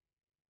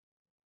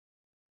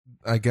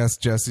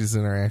Jesse's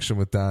interaction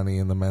with Donnie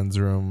in the men's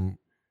room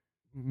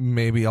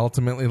maybe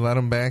ultimately led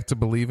him back to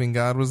believing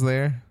God was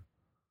there.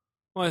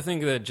 Well, I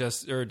think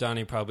that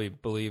Donnie probably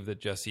believed that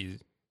Jesse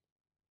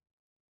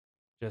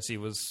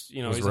was,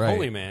 he's a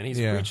holy man. He's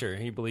a preacher.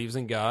 He believes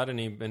in God,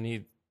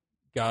 and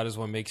God is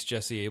what makes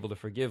Jesse able to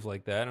forgive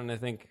like that. And I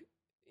think,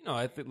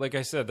 like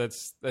I said,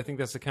 I think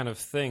that's the kind of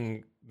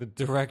thing, the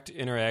direct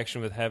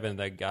interaction with heaven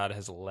that God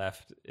has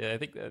left. I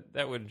think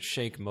that would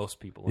shake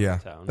most people in the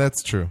town.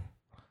 That's true.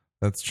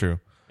 That's true.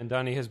 And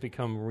Donnie has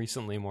become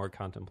recently more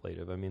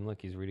contemplative. I mean,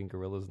 look, he's reading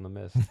Gorillas in the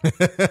Mist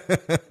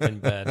in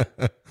bed.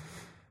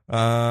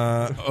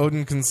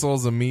 Odin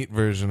consoles a meat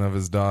version of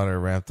his daughter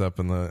wrapped up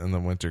in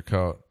the winter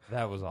coat.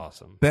 That was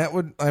awesome.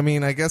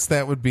 I guess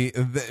that would be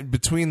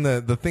between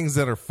the things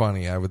that are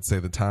funny. I would say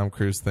the Tom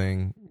Cruise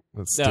thing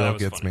that still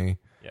gets funny. Me.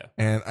 Yeah.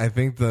 And I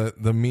think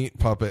the meat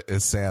puppet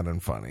is sad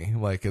and funny.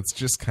 Like it's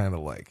just kind of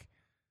like,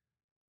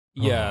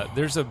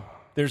 there's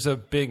a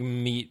big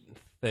meat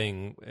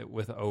thing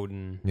with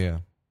Odin. Yeah.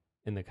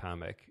 In the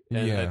comic,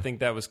 and I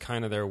think that was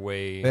kind of their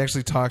way. They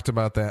actually talked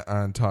about that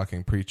on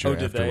Talking Preacher. Oh,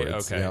 did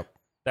afterwards. they? Okay. Yep.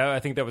 I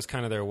think that was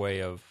kind of their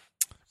way of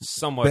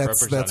somewhat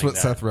representing that's what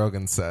that. Seth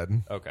Rogen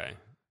said. Okay.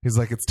 He's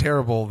like, it's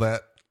terrible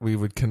that we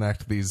would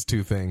connect these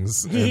two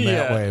things in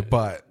that way,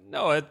 but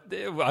no,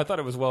 I thought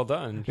it was well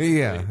done.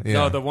 Yeah.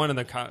 No, the one in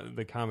the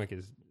comic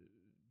is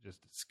just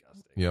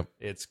disgusting. Yep.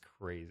 It's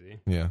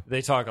crazy. Yeah.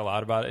 They talk a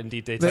lot about it.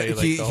 Indeed, they tell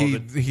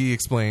you he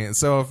explained.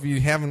 So if you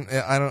haven't,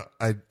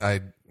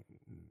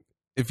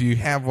 if you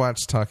have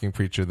watched Talking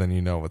Preacher, then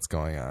you know what's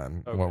going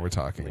on, what we're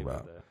talking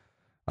about.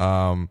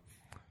 And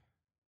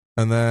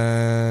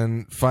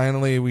then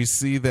finally, we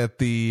see that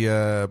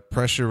the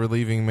pressure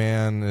relieving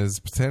man is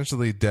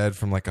potentially dead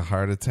from like a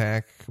heart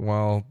attack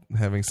while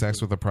having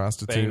sex with a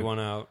prostitute. Banged one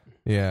out.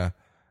 Yeah,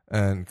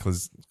 and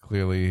because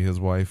clearly his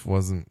wife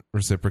wasn't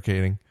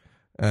reciprocating,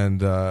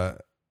 and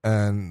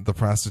the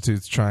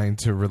prostitute's trying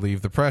to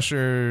relieve the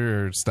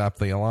pressure or stop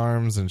the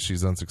alarms, and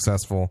she's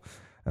unsuccessful.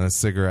 And a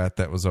cigarette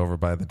that was over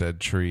by the dead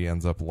tree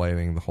ends up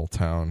lighting the whole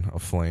town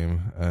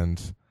aflame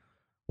and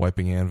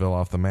wiping Anvil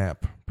off the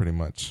map, pretty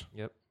much.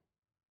 Yep.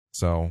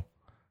 So,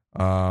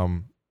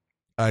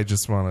 I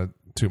just want to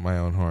toot my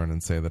own horn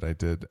and say that I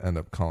did end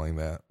up calling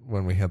that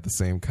when we had the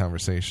same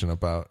conversation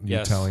about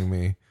you telling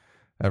me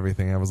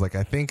everything. I was like,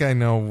 I think I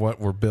know what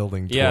we're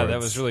building towards. Yeah, that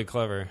was really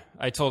clever.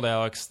 I told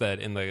Alex that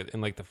in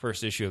the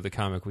first issue of the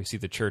comic, we see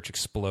the church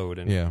explode,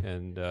 and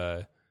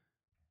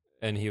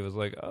he was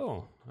like,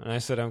 oh. And I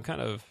said, I'm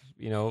kind of,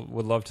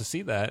 would love to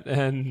see that.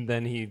 And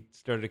then he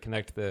started to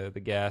connect the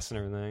gas and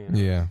everything. And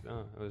it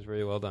was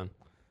really well done.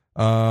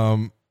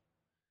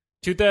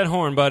 Toot that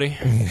horn, buddy.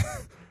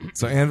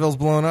 So Anvil's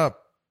blown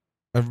up.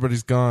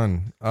 Everybody's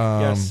gone.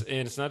 Yes,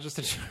 and it's not just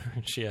the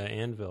church. Yeah,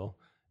 Anvil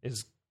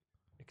is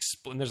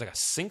there's like a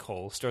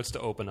sinkhole starts to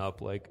open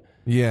up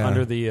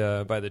under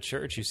the by the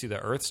church. You see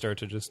the earth start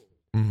to just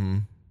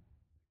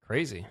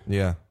crazy.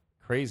 Yeah.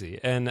 Crazy.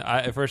 And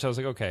at first I was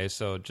like, okay,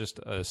 so just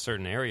a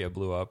certain area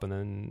blew up, and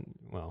then,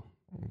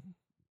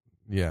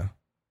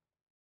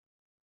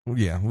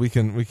 we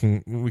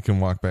can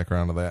walk back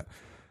around to that.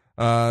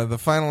 The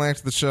final act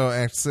of the show,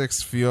 Act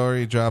 6,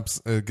 Fiore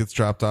gets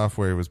dropped off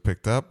where he was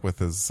picked up with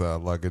his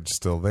luggage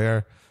still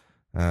there,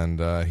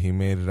 and he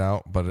made it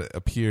out, but it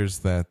appears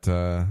that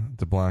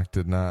DeBlanc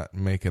did not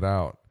make it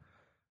out.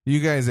 You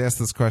guys asked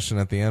this question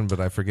at the end, but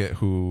I forget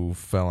who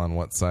fell on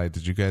what side.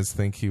 Did you guys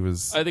think he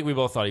was... I think we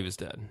both thought he was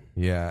dead.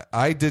 Yeah.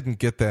 I didn't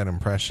get that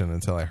impression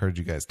until I heard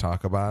you guys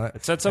talk about it.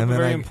 It sets up a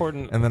very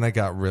important... And then I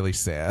got really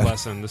sad.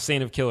 Lesson. The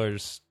Saint of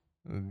Killers.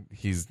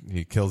 He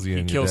kills you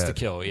and you're dead. He kills to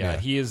kill, yeah.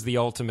 He is the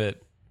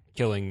ultimate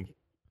killing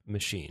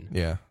machine.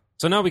 Yeah.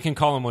 So now we can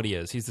call him what he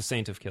is. He's the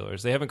Saint of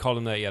Killers. They haven't called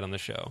him that yet on the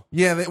show.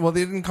 Yeah, they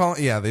didn't call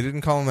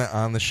him that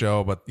on the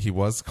show, but he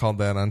was called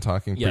that on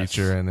Talking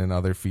Preacher and in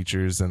other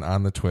features and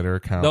on the Twitter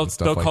account and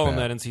stuff like that. They'll call him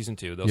that in season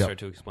 2. They'll start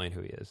to explain who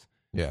he is.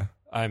 Yeah.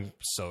 I'm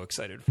so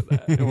excited for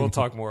that. And we'll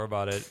talk more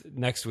about it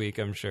next week,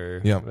 I'm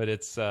sure. Yeah. But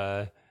it's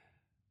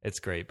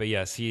great. But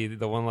yes, the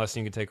one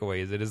lesson you can take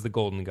away is it is the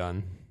golden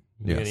gun.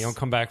 Yes. You don't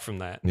come back from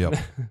that. Yep.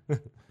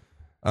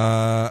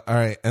 All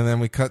right, and then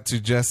we cut to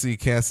Jesse,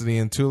 Cassidy,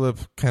 and Tulip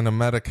kind of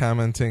meta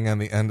commenting on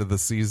the end of the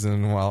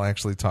season while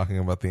actually talking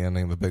about the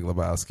ending of The Big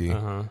Lebowski.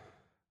 Uh-huh.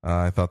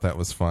 I thought that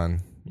was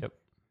fun. Yep.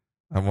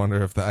 I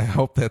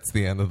hope that's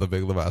the end of the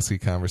Big Lebowski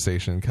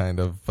conversation, kind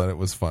of, but it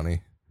was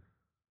funny.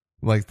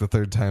 Like the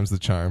third time's the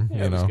charm.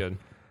 Yeah, it was good.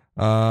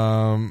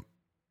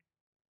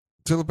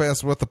 Tulip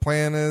asks what the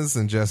plan is,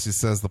 and Jesse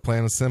says the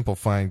plan is simple: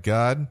 find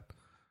God.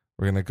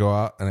 We're going to go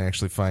out and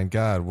actually find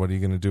God. What are you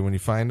going to do when you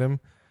find him?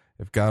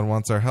 If God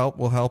wants our help,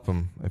 we'll help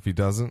him. If he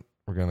doesn't,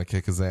 we're going to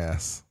kick his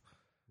ass.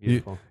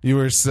 Beautiful. You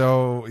were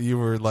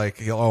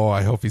like, oh,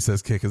 I hope he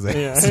says kick his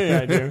ass. Yeah,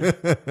 I do.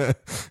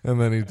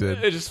 And then he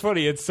did. It's just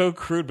funny. It's so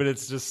crude, but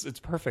it's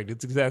perfect.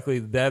 It's exactly,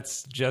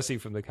 that's Jesse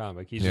from the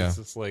comic. He's just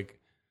this like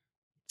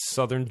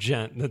Southern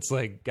gent that's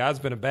like, God's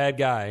been a bad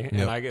guy,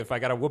 and if I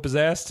got to whoop his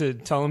ass to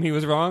tell him he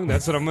was wrong,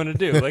 that's what I'm going to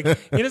do. Like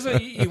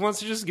he wants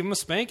to just give him a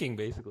spanking,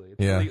 basically.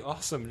 It's really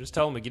awesome. Just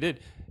tell him like you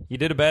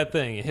did a bad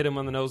thing. You hit him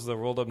on the nose with a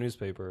rolled up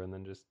newspaper, and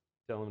then just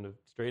tell him to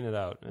straighten it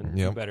out and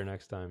do better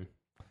next time.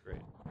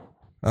 Great.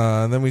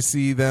 Then we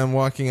see them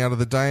walking out of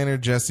the diner.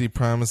 Jesse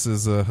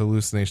promises a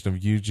hallucination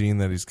of Eugene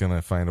that he's going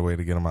to find a way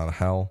to get him out of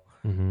hell.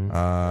 Mm-hmm.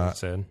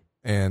 Sad.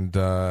 And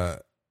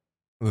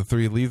the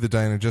three leave the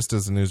diner just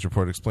as the news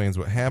report explains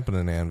what happened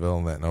in Anvil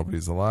and that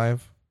nobody's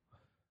alive.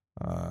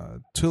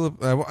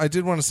 Tulip, I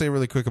did want to say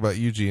really quick about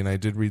Eugene. I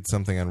did read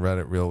something on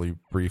Reddit really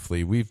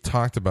briefly. We've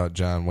talked about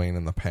John Wayne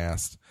in the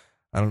past.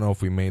 I don't know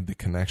if we made the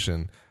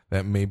connection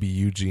that maybe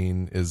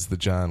Eugene is the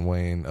John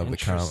Wayne of the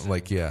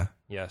comic.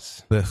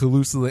 Yes. The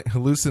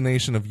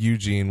hallucination of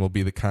Eugene will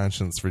be the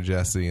conscience for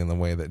Jesse in the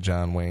way that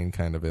John Wayne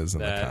kind of is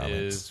in the comics. That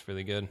is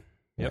really good.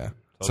 Yep, yeah.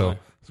 Totally.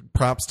 So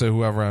props to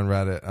whoever on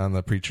Reddit, on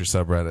the Preacher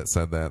subreddit,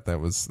 said that. That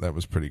was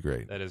pretty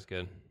great. That is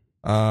good.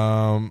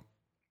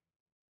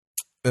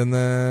 And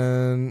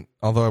then,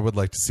 although I would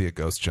like to see a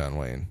ghost John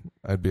Wayne,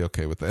 I'd be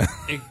okay with that.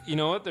 You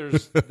know what?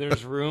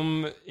 There's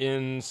room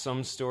in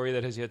some story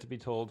that has yet to be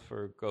told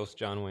for ghost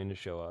John Wayne to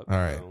show up. All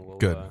right, so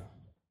good.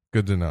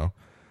 Good to know.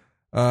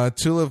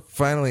 Tulip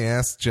finally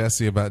asks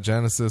Jesse about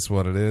Genesis,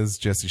 what it is.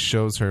 Jesse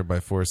shows her by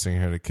forcing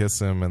her to kiss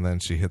him, and then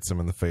she hits him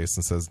in the face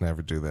and says,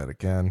 never do that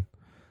again.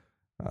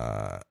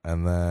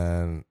 And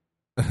then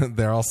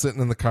they're all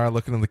sitting in the car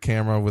looking in the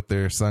camera with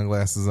their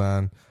sunglasses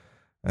on.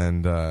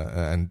 And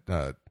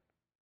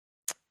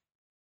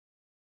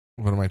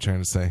what am I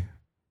trying to say?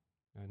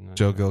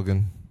 Joe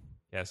Gilgun.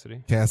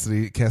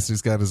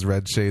 Cassidy's got his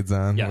red shades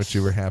on, yes, which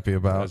you were happy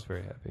about. I was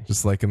very happy.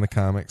 Just like in the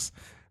comics.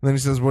 And then he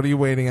says, what are you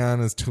waiting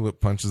on? As Tulip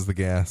punches the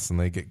gas and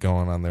they get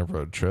going on their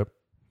road trip.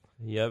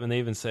 Yep, and they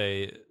even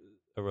say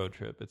a road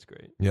trip. It's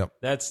great. Yep.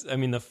 That's, I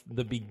mean,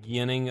 the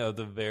beginning of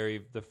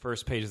the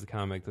first page of the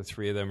comic, the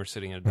three of them are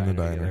sitting in a diner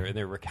together and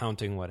they're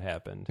recounting what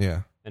happened.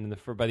 Yeah. And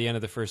by the end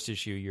of the first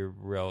issue,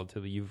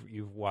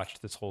 you've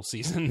watched this whole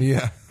season.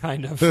 Yeah.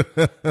 Kind of,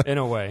 in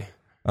a way.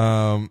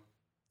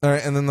 All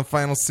right, and then the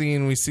final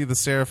scene, we see the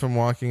Seraphim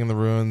walking in the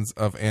ruins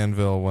of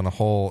Anvil when a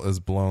hole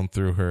is blown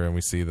through her, and we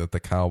see that the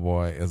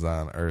cowboy is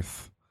on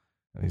Earth.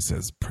 And he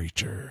says,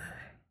 preacher.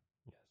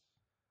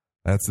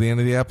 That's the end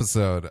of the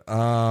episode.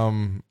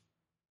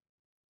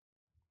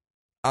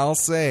 I'll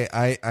say,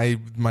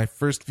 my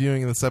first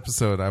viewing of this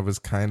episode, I was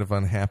kind of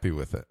unhappy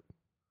with it.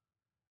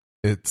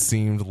 It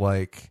seemed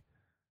like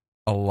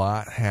a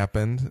lot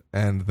happened,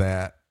 and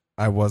that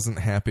I wasn't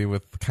happy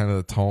with kind of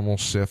the tonal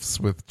shifts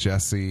with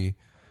Jesse.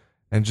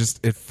 And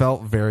just, it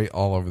felt very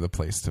all over the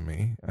place to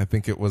me. I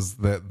think it was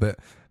the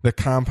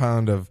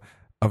compound of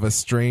a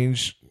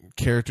strange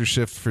character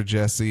shift for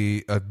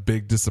Jesse, a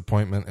big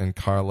disappointment in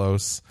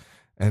Carlos,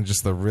 and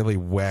just the really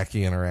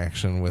wacky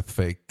interaction with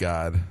fake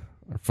God,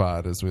 or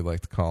Fod as we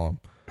like to call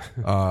him.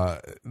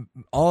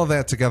 All of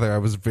that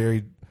together,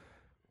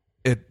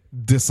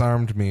 it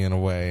disarmed me in a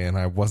way, and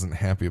I wasn't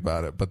happy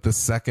about it. But the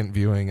second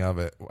viewing of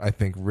it, I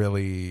think,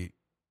 really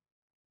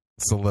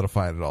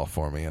solidified it all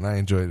for me, and I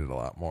enjoyed it a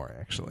lot more,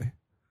 actually.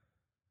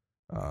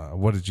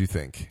 What did you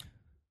think?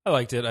 I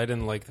liked it. I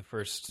didn't like the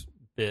first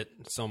bit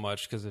so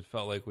much because it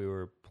felt like we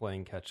were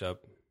playing catch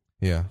up.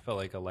 Yeah. It felt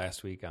like a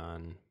last week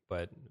on,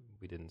 but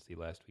we didn't see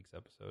last week's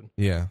episode.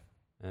 Yeah.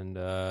 And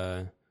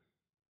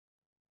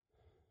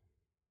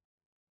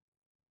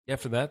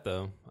after that,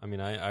 though, I mean,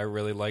 I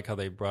really like how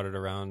they brought it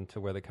around to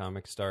where the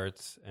comic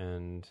starts.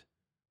 And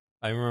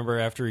I remember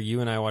after you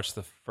and I watched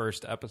the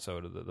first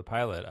episode of the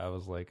pilot, I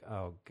was like,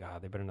 oh,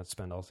 God, they better not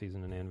spend all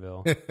season in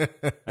Anvil.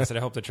 I said,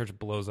 I hope the church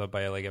blows up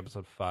by like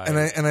episode 5.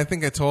 And I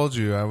think I told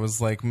you, I was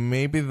like,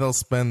 maybe they'll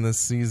spend this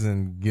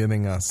season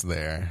getting us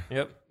there.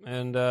 Yep.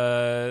 And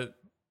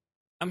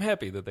I'm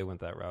happy that they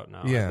went that route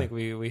now. Yeah. I think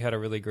we had a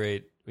really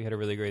great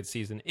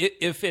season.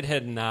 If it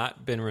had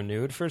not been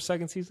renewed for a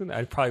second season,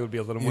 I probably would be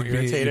a little more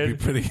irritated. You'd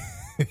be pretty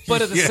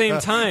but at the same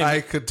time, I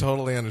could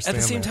totally understand.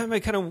 At the same time, I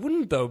kind of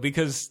wouldn't though,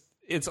 because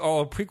it's all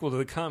a prequel to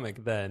the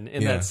comic then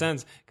in that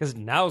sense, because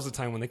now's the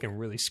time when they can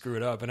really screw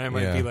it up, and I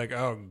might be like,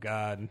 oh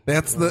God,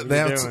 that's what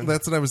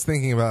I was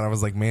thinking about. I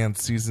was like, man,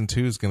 season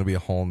 2 is going to be a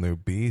whole new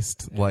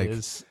beast. Like,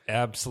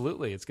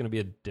 absolutely, it's going to be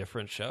a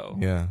different show,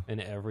 in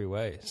every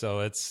way.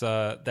 So it's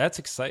that's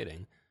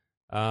exciting.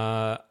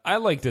 I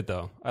liked it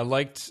though. I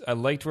liked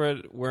where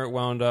it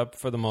wound up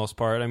for the most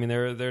part. I mean,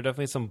 there are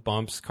definitely some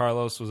bumps.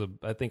 Carlos was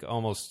I think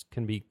almost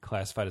can be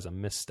classified as a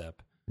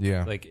misstep.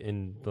 Yeah. Like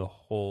in the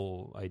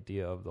whole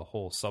idea of the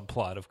whole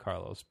subplot of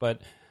Carlos.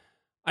 But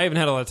I haven't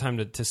had a lot of time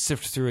to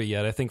sift through it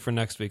yet. I think for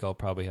next week I'll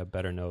probably have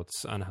better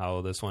notes on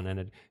how this one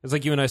ended. It's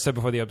like you and I said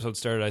before the episode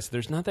started, I said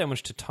there's not that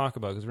much to talk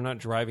about because we're not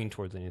driving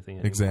towards anything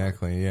anymore.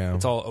 Exactly, yeah.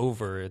 It's all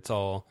over. It's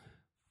all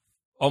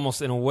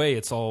almost, in a way,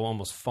 it's all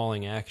almost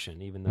falling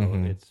action, even though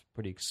it's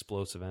pretty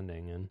explosive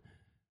ending.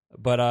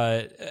 But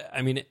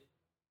I mean,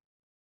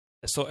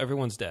 so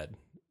everyone's dead.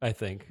 I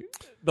think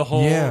the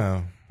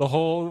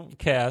whole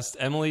cast.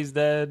 Emily's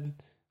dead.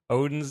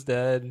 Odin's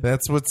dead.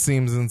 That's what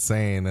seems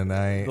insane. And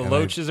the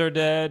Loaches are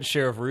dead.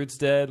 Sheriff Root's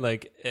dead.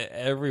 Like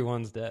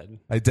everyone's dead.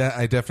 I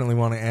definitely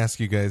want to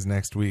ask you guys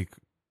next week.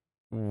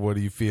 What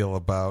do you feel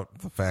about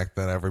the fact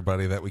that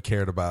everybody that we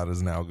cared about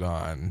is now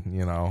gone?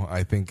 You know,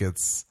 I think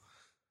it's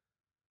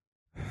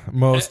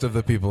most of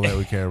the people that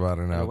we care about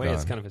are now in a way, gone.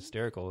 It's kind of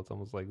hysterical. It's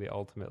almost like the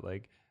ultimate,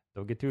 like,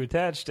 don't get too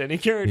attached to any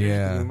characters.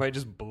 Yeah. We might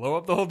just blow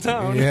up the whole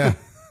town. Yeah.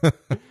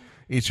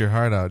 Eat your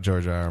heart out,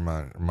 George R. R.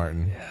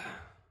 Martin. Yeah.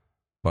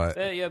 But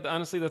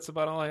honestly, that's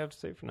about all I have to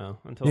say for now.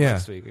 Until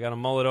next week. I got to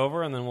mull it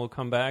over, and then we'll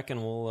come back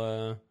and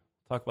we'll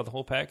talk about the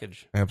whole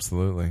package.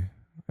 Absolutely.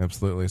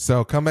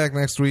 So come back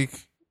next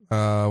week.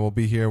 We'll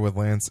be here with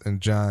Lance and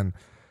John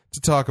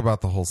to talk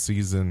about the whole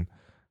season.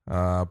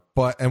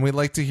 And we'd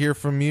like to hear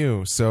from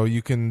you. So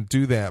you can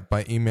do that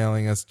by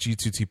emailing us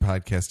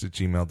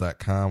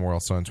g2tpodcast@gmail.com. We're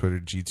also on Twitter,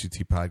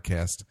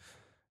 g2tpodcast.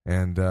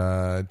 And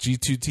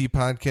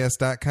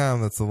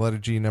g2tpodcast.com, that's the letter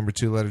G, number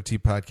 2, letter T,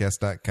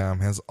 podcast.com,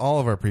 has all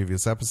of our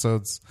previous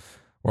episodes.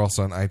 We're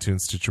also on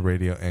iTunes, Stitcher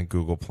Radio, and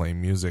Google Play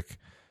Music.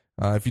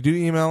 If you do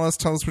email us,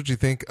 tell us what you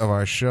think of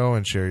our show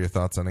and share your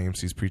thoughts on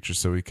AMC's Preacher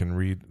so we can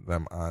read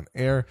them on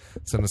air.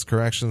 Send us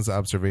corrections,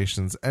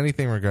 observations,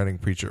 anything regarding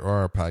Preacher or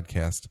our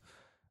podcast.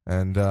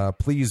 And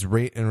please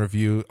rate and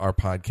review our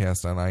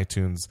podcast on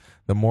iTunes.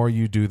 The more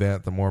you do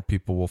that, the more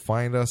people will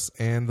find us,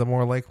 and the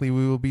more likely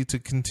we will be to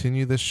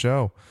continue this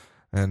show.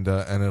 And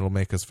it'll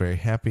make us very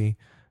happy,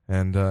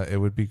 and it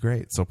would be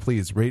great. So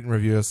please rate and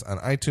review us on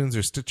iTunes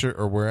or Stitcher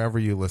or wherever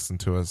you listen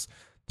to us.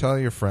 Tell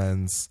your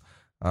friends.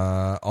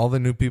 All the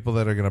new people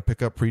that are going to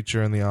pick up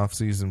Preacher in the off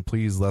season,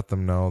 please let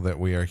them know that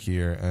we are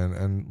here,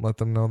 and let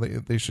them know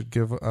that they should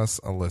give us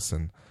a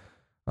listen.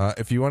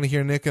 If you want to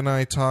hear Nick and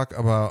I talk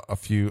about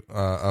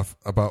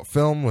about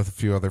film with a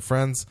few other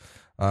friends,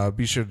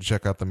 be sure to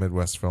check out the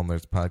Midwest Film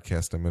Nerds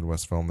podcast at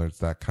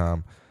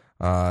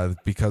MidwestFilmNerds.com.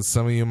 Because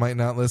some of you might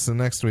not listen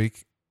next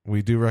week,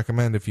 we do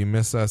recommend, if you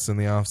miss us in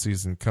the off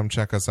season, come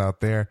check us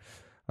out there.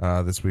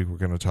 This week we're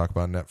going to talk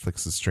about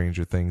Netflix's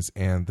Stranger Things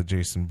and the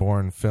Jason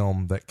Bourne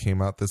film that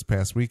came out this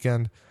past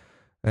weekend.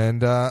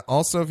 And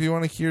also, if you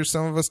want to hear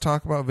some of us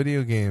talk about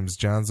video games,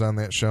 John's on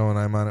that show and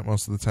I'm on it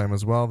most of the time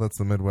as well. That's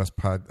the Midwest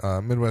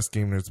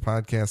Game Nerds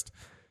podcast.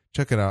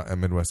 Check it out at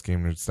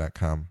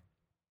MidwestGameNerds.com.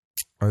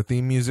 Our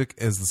theme music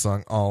is the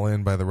song All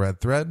In by The Red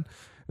Thread.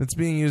 It's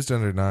being used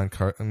under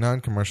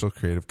non-commercial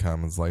Creative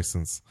Commons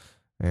license.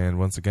 And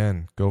once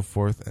again, go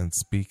forth and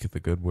speak the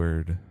good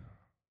word.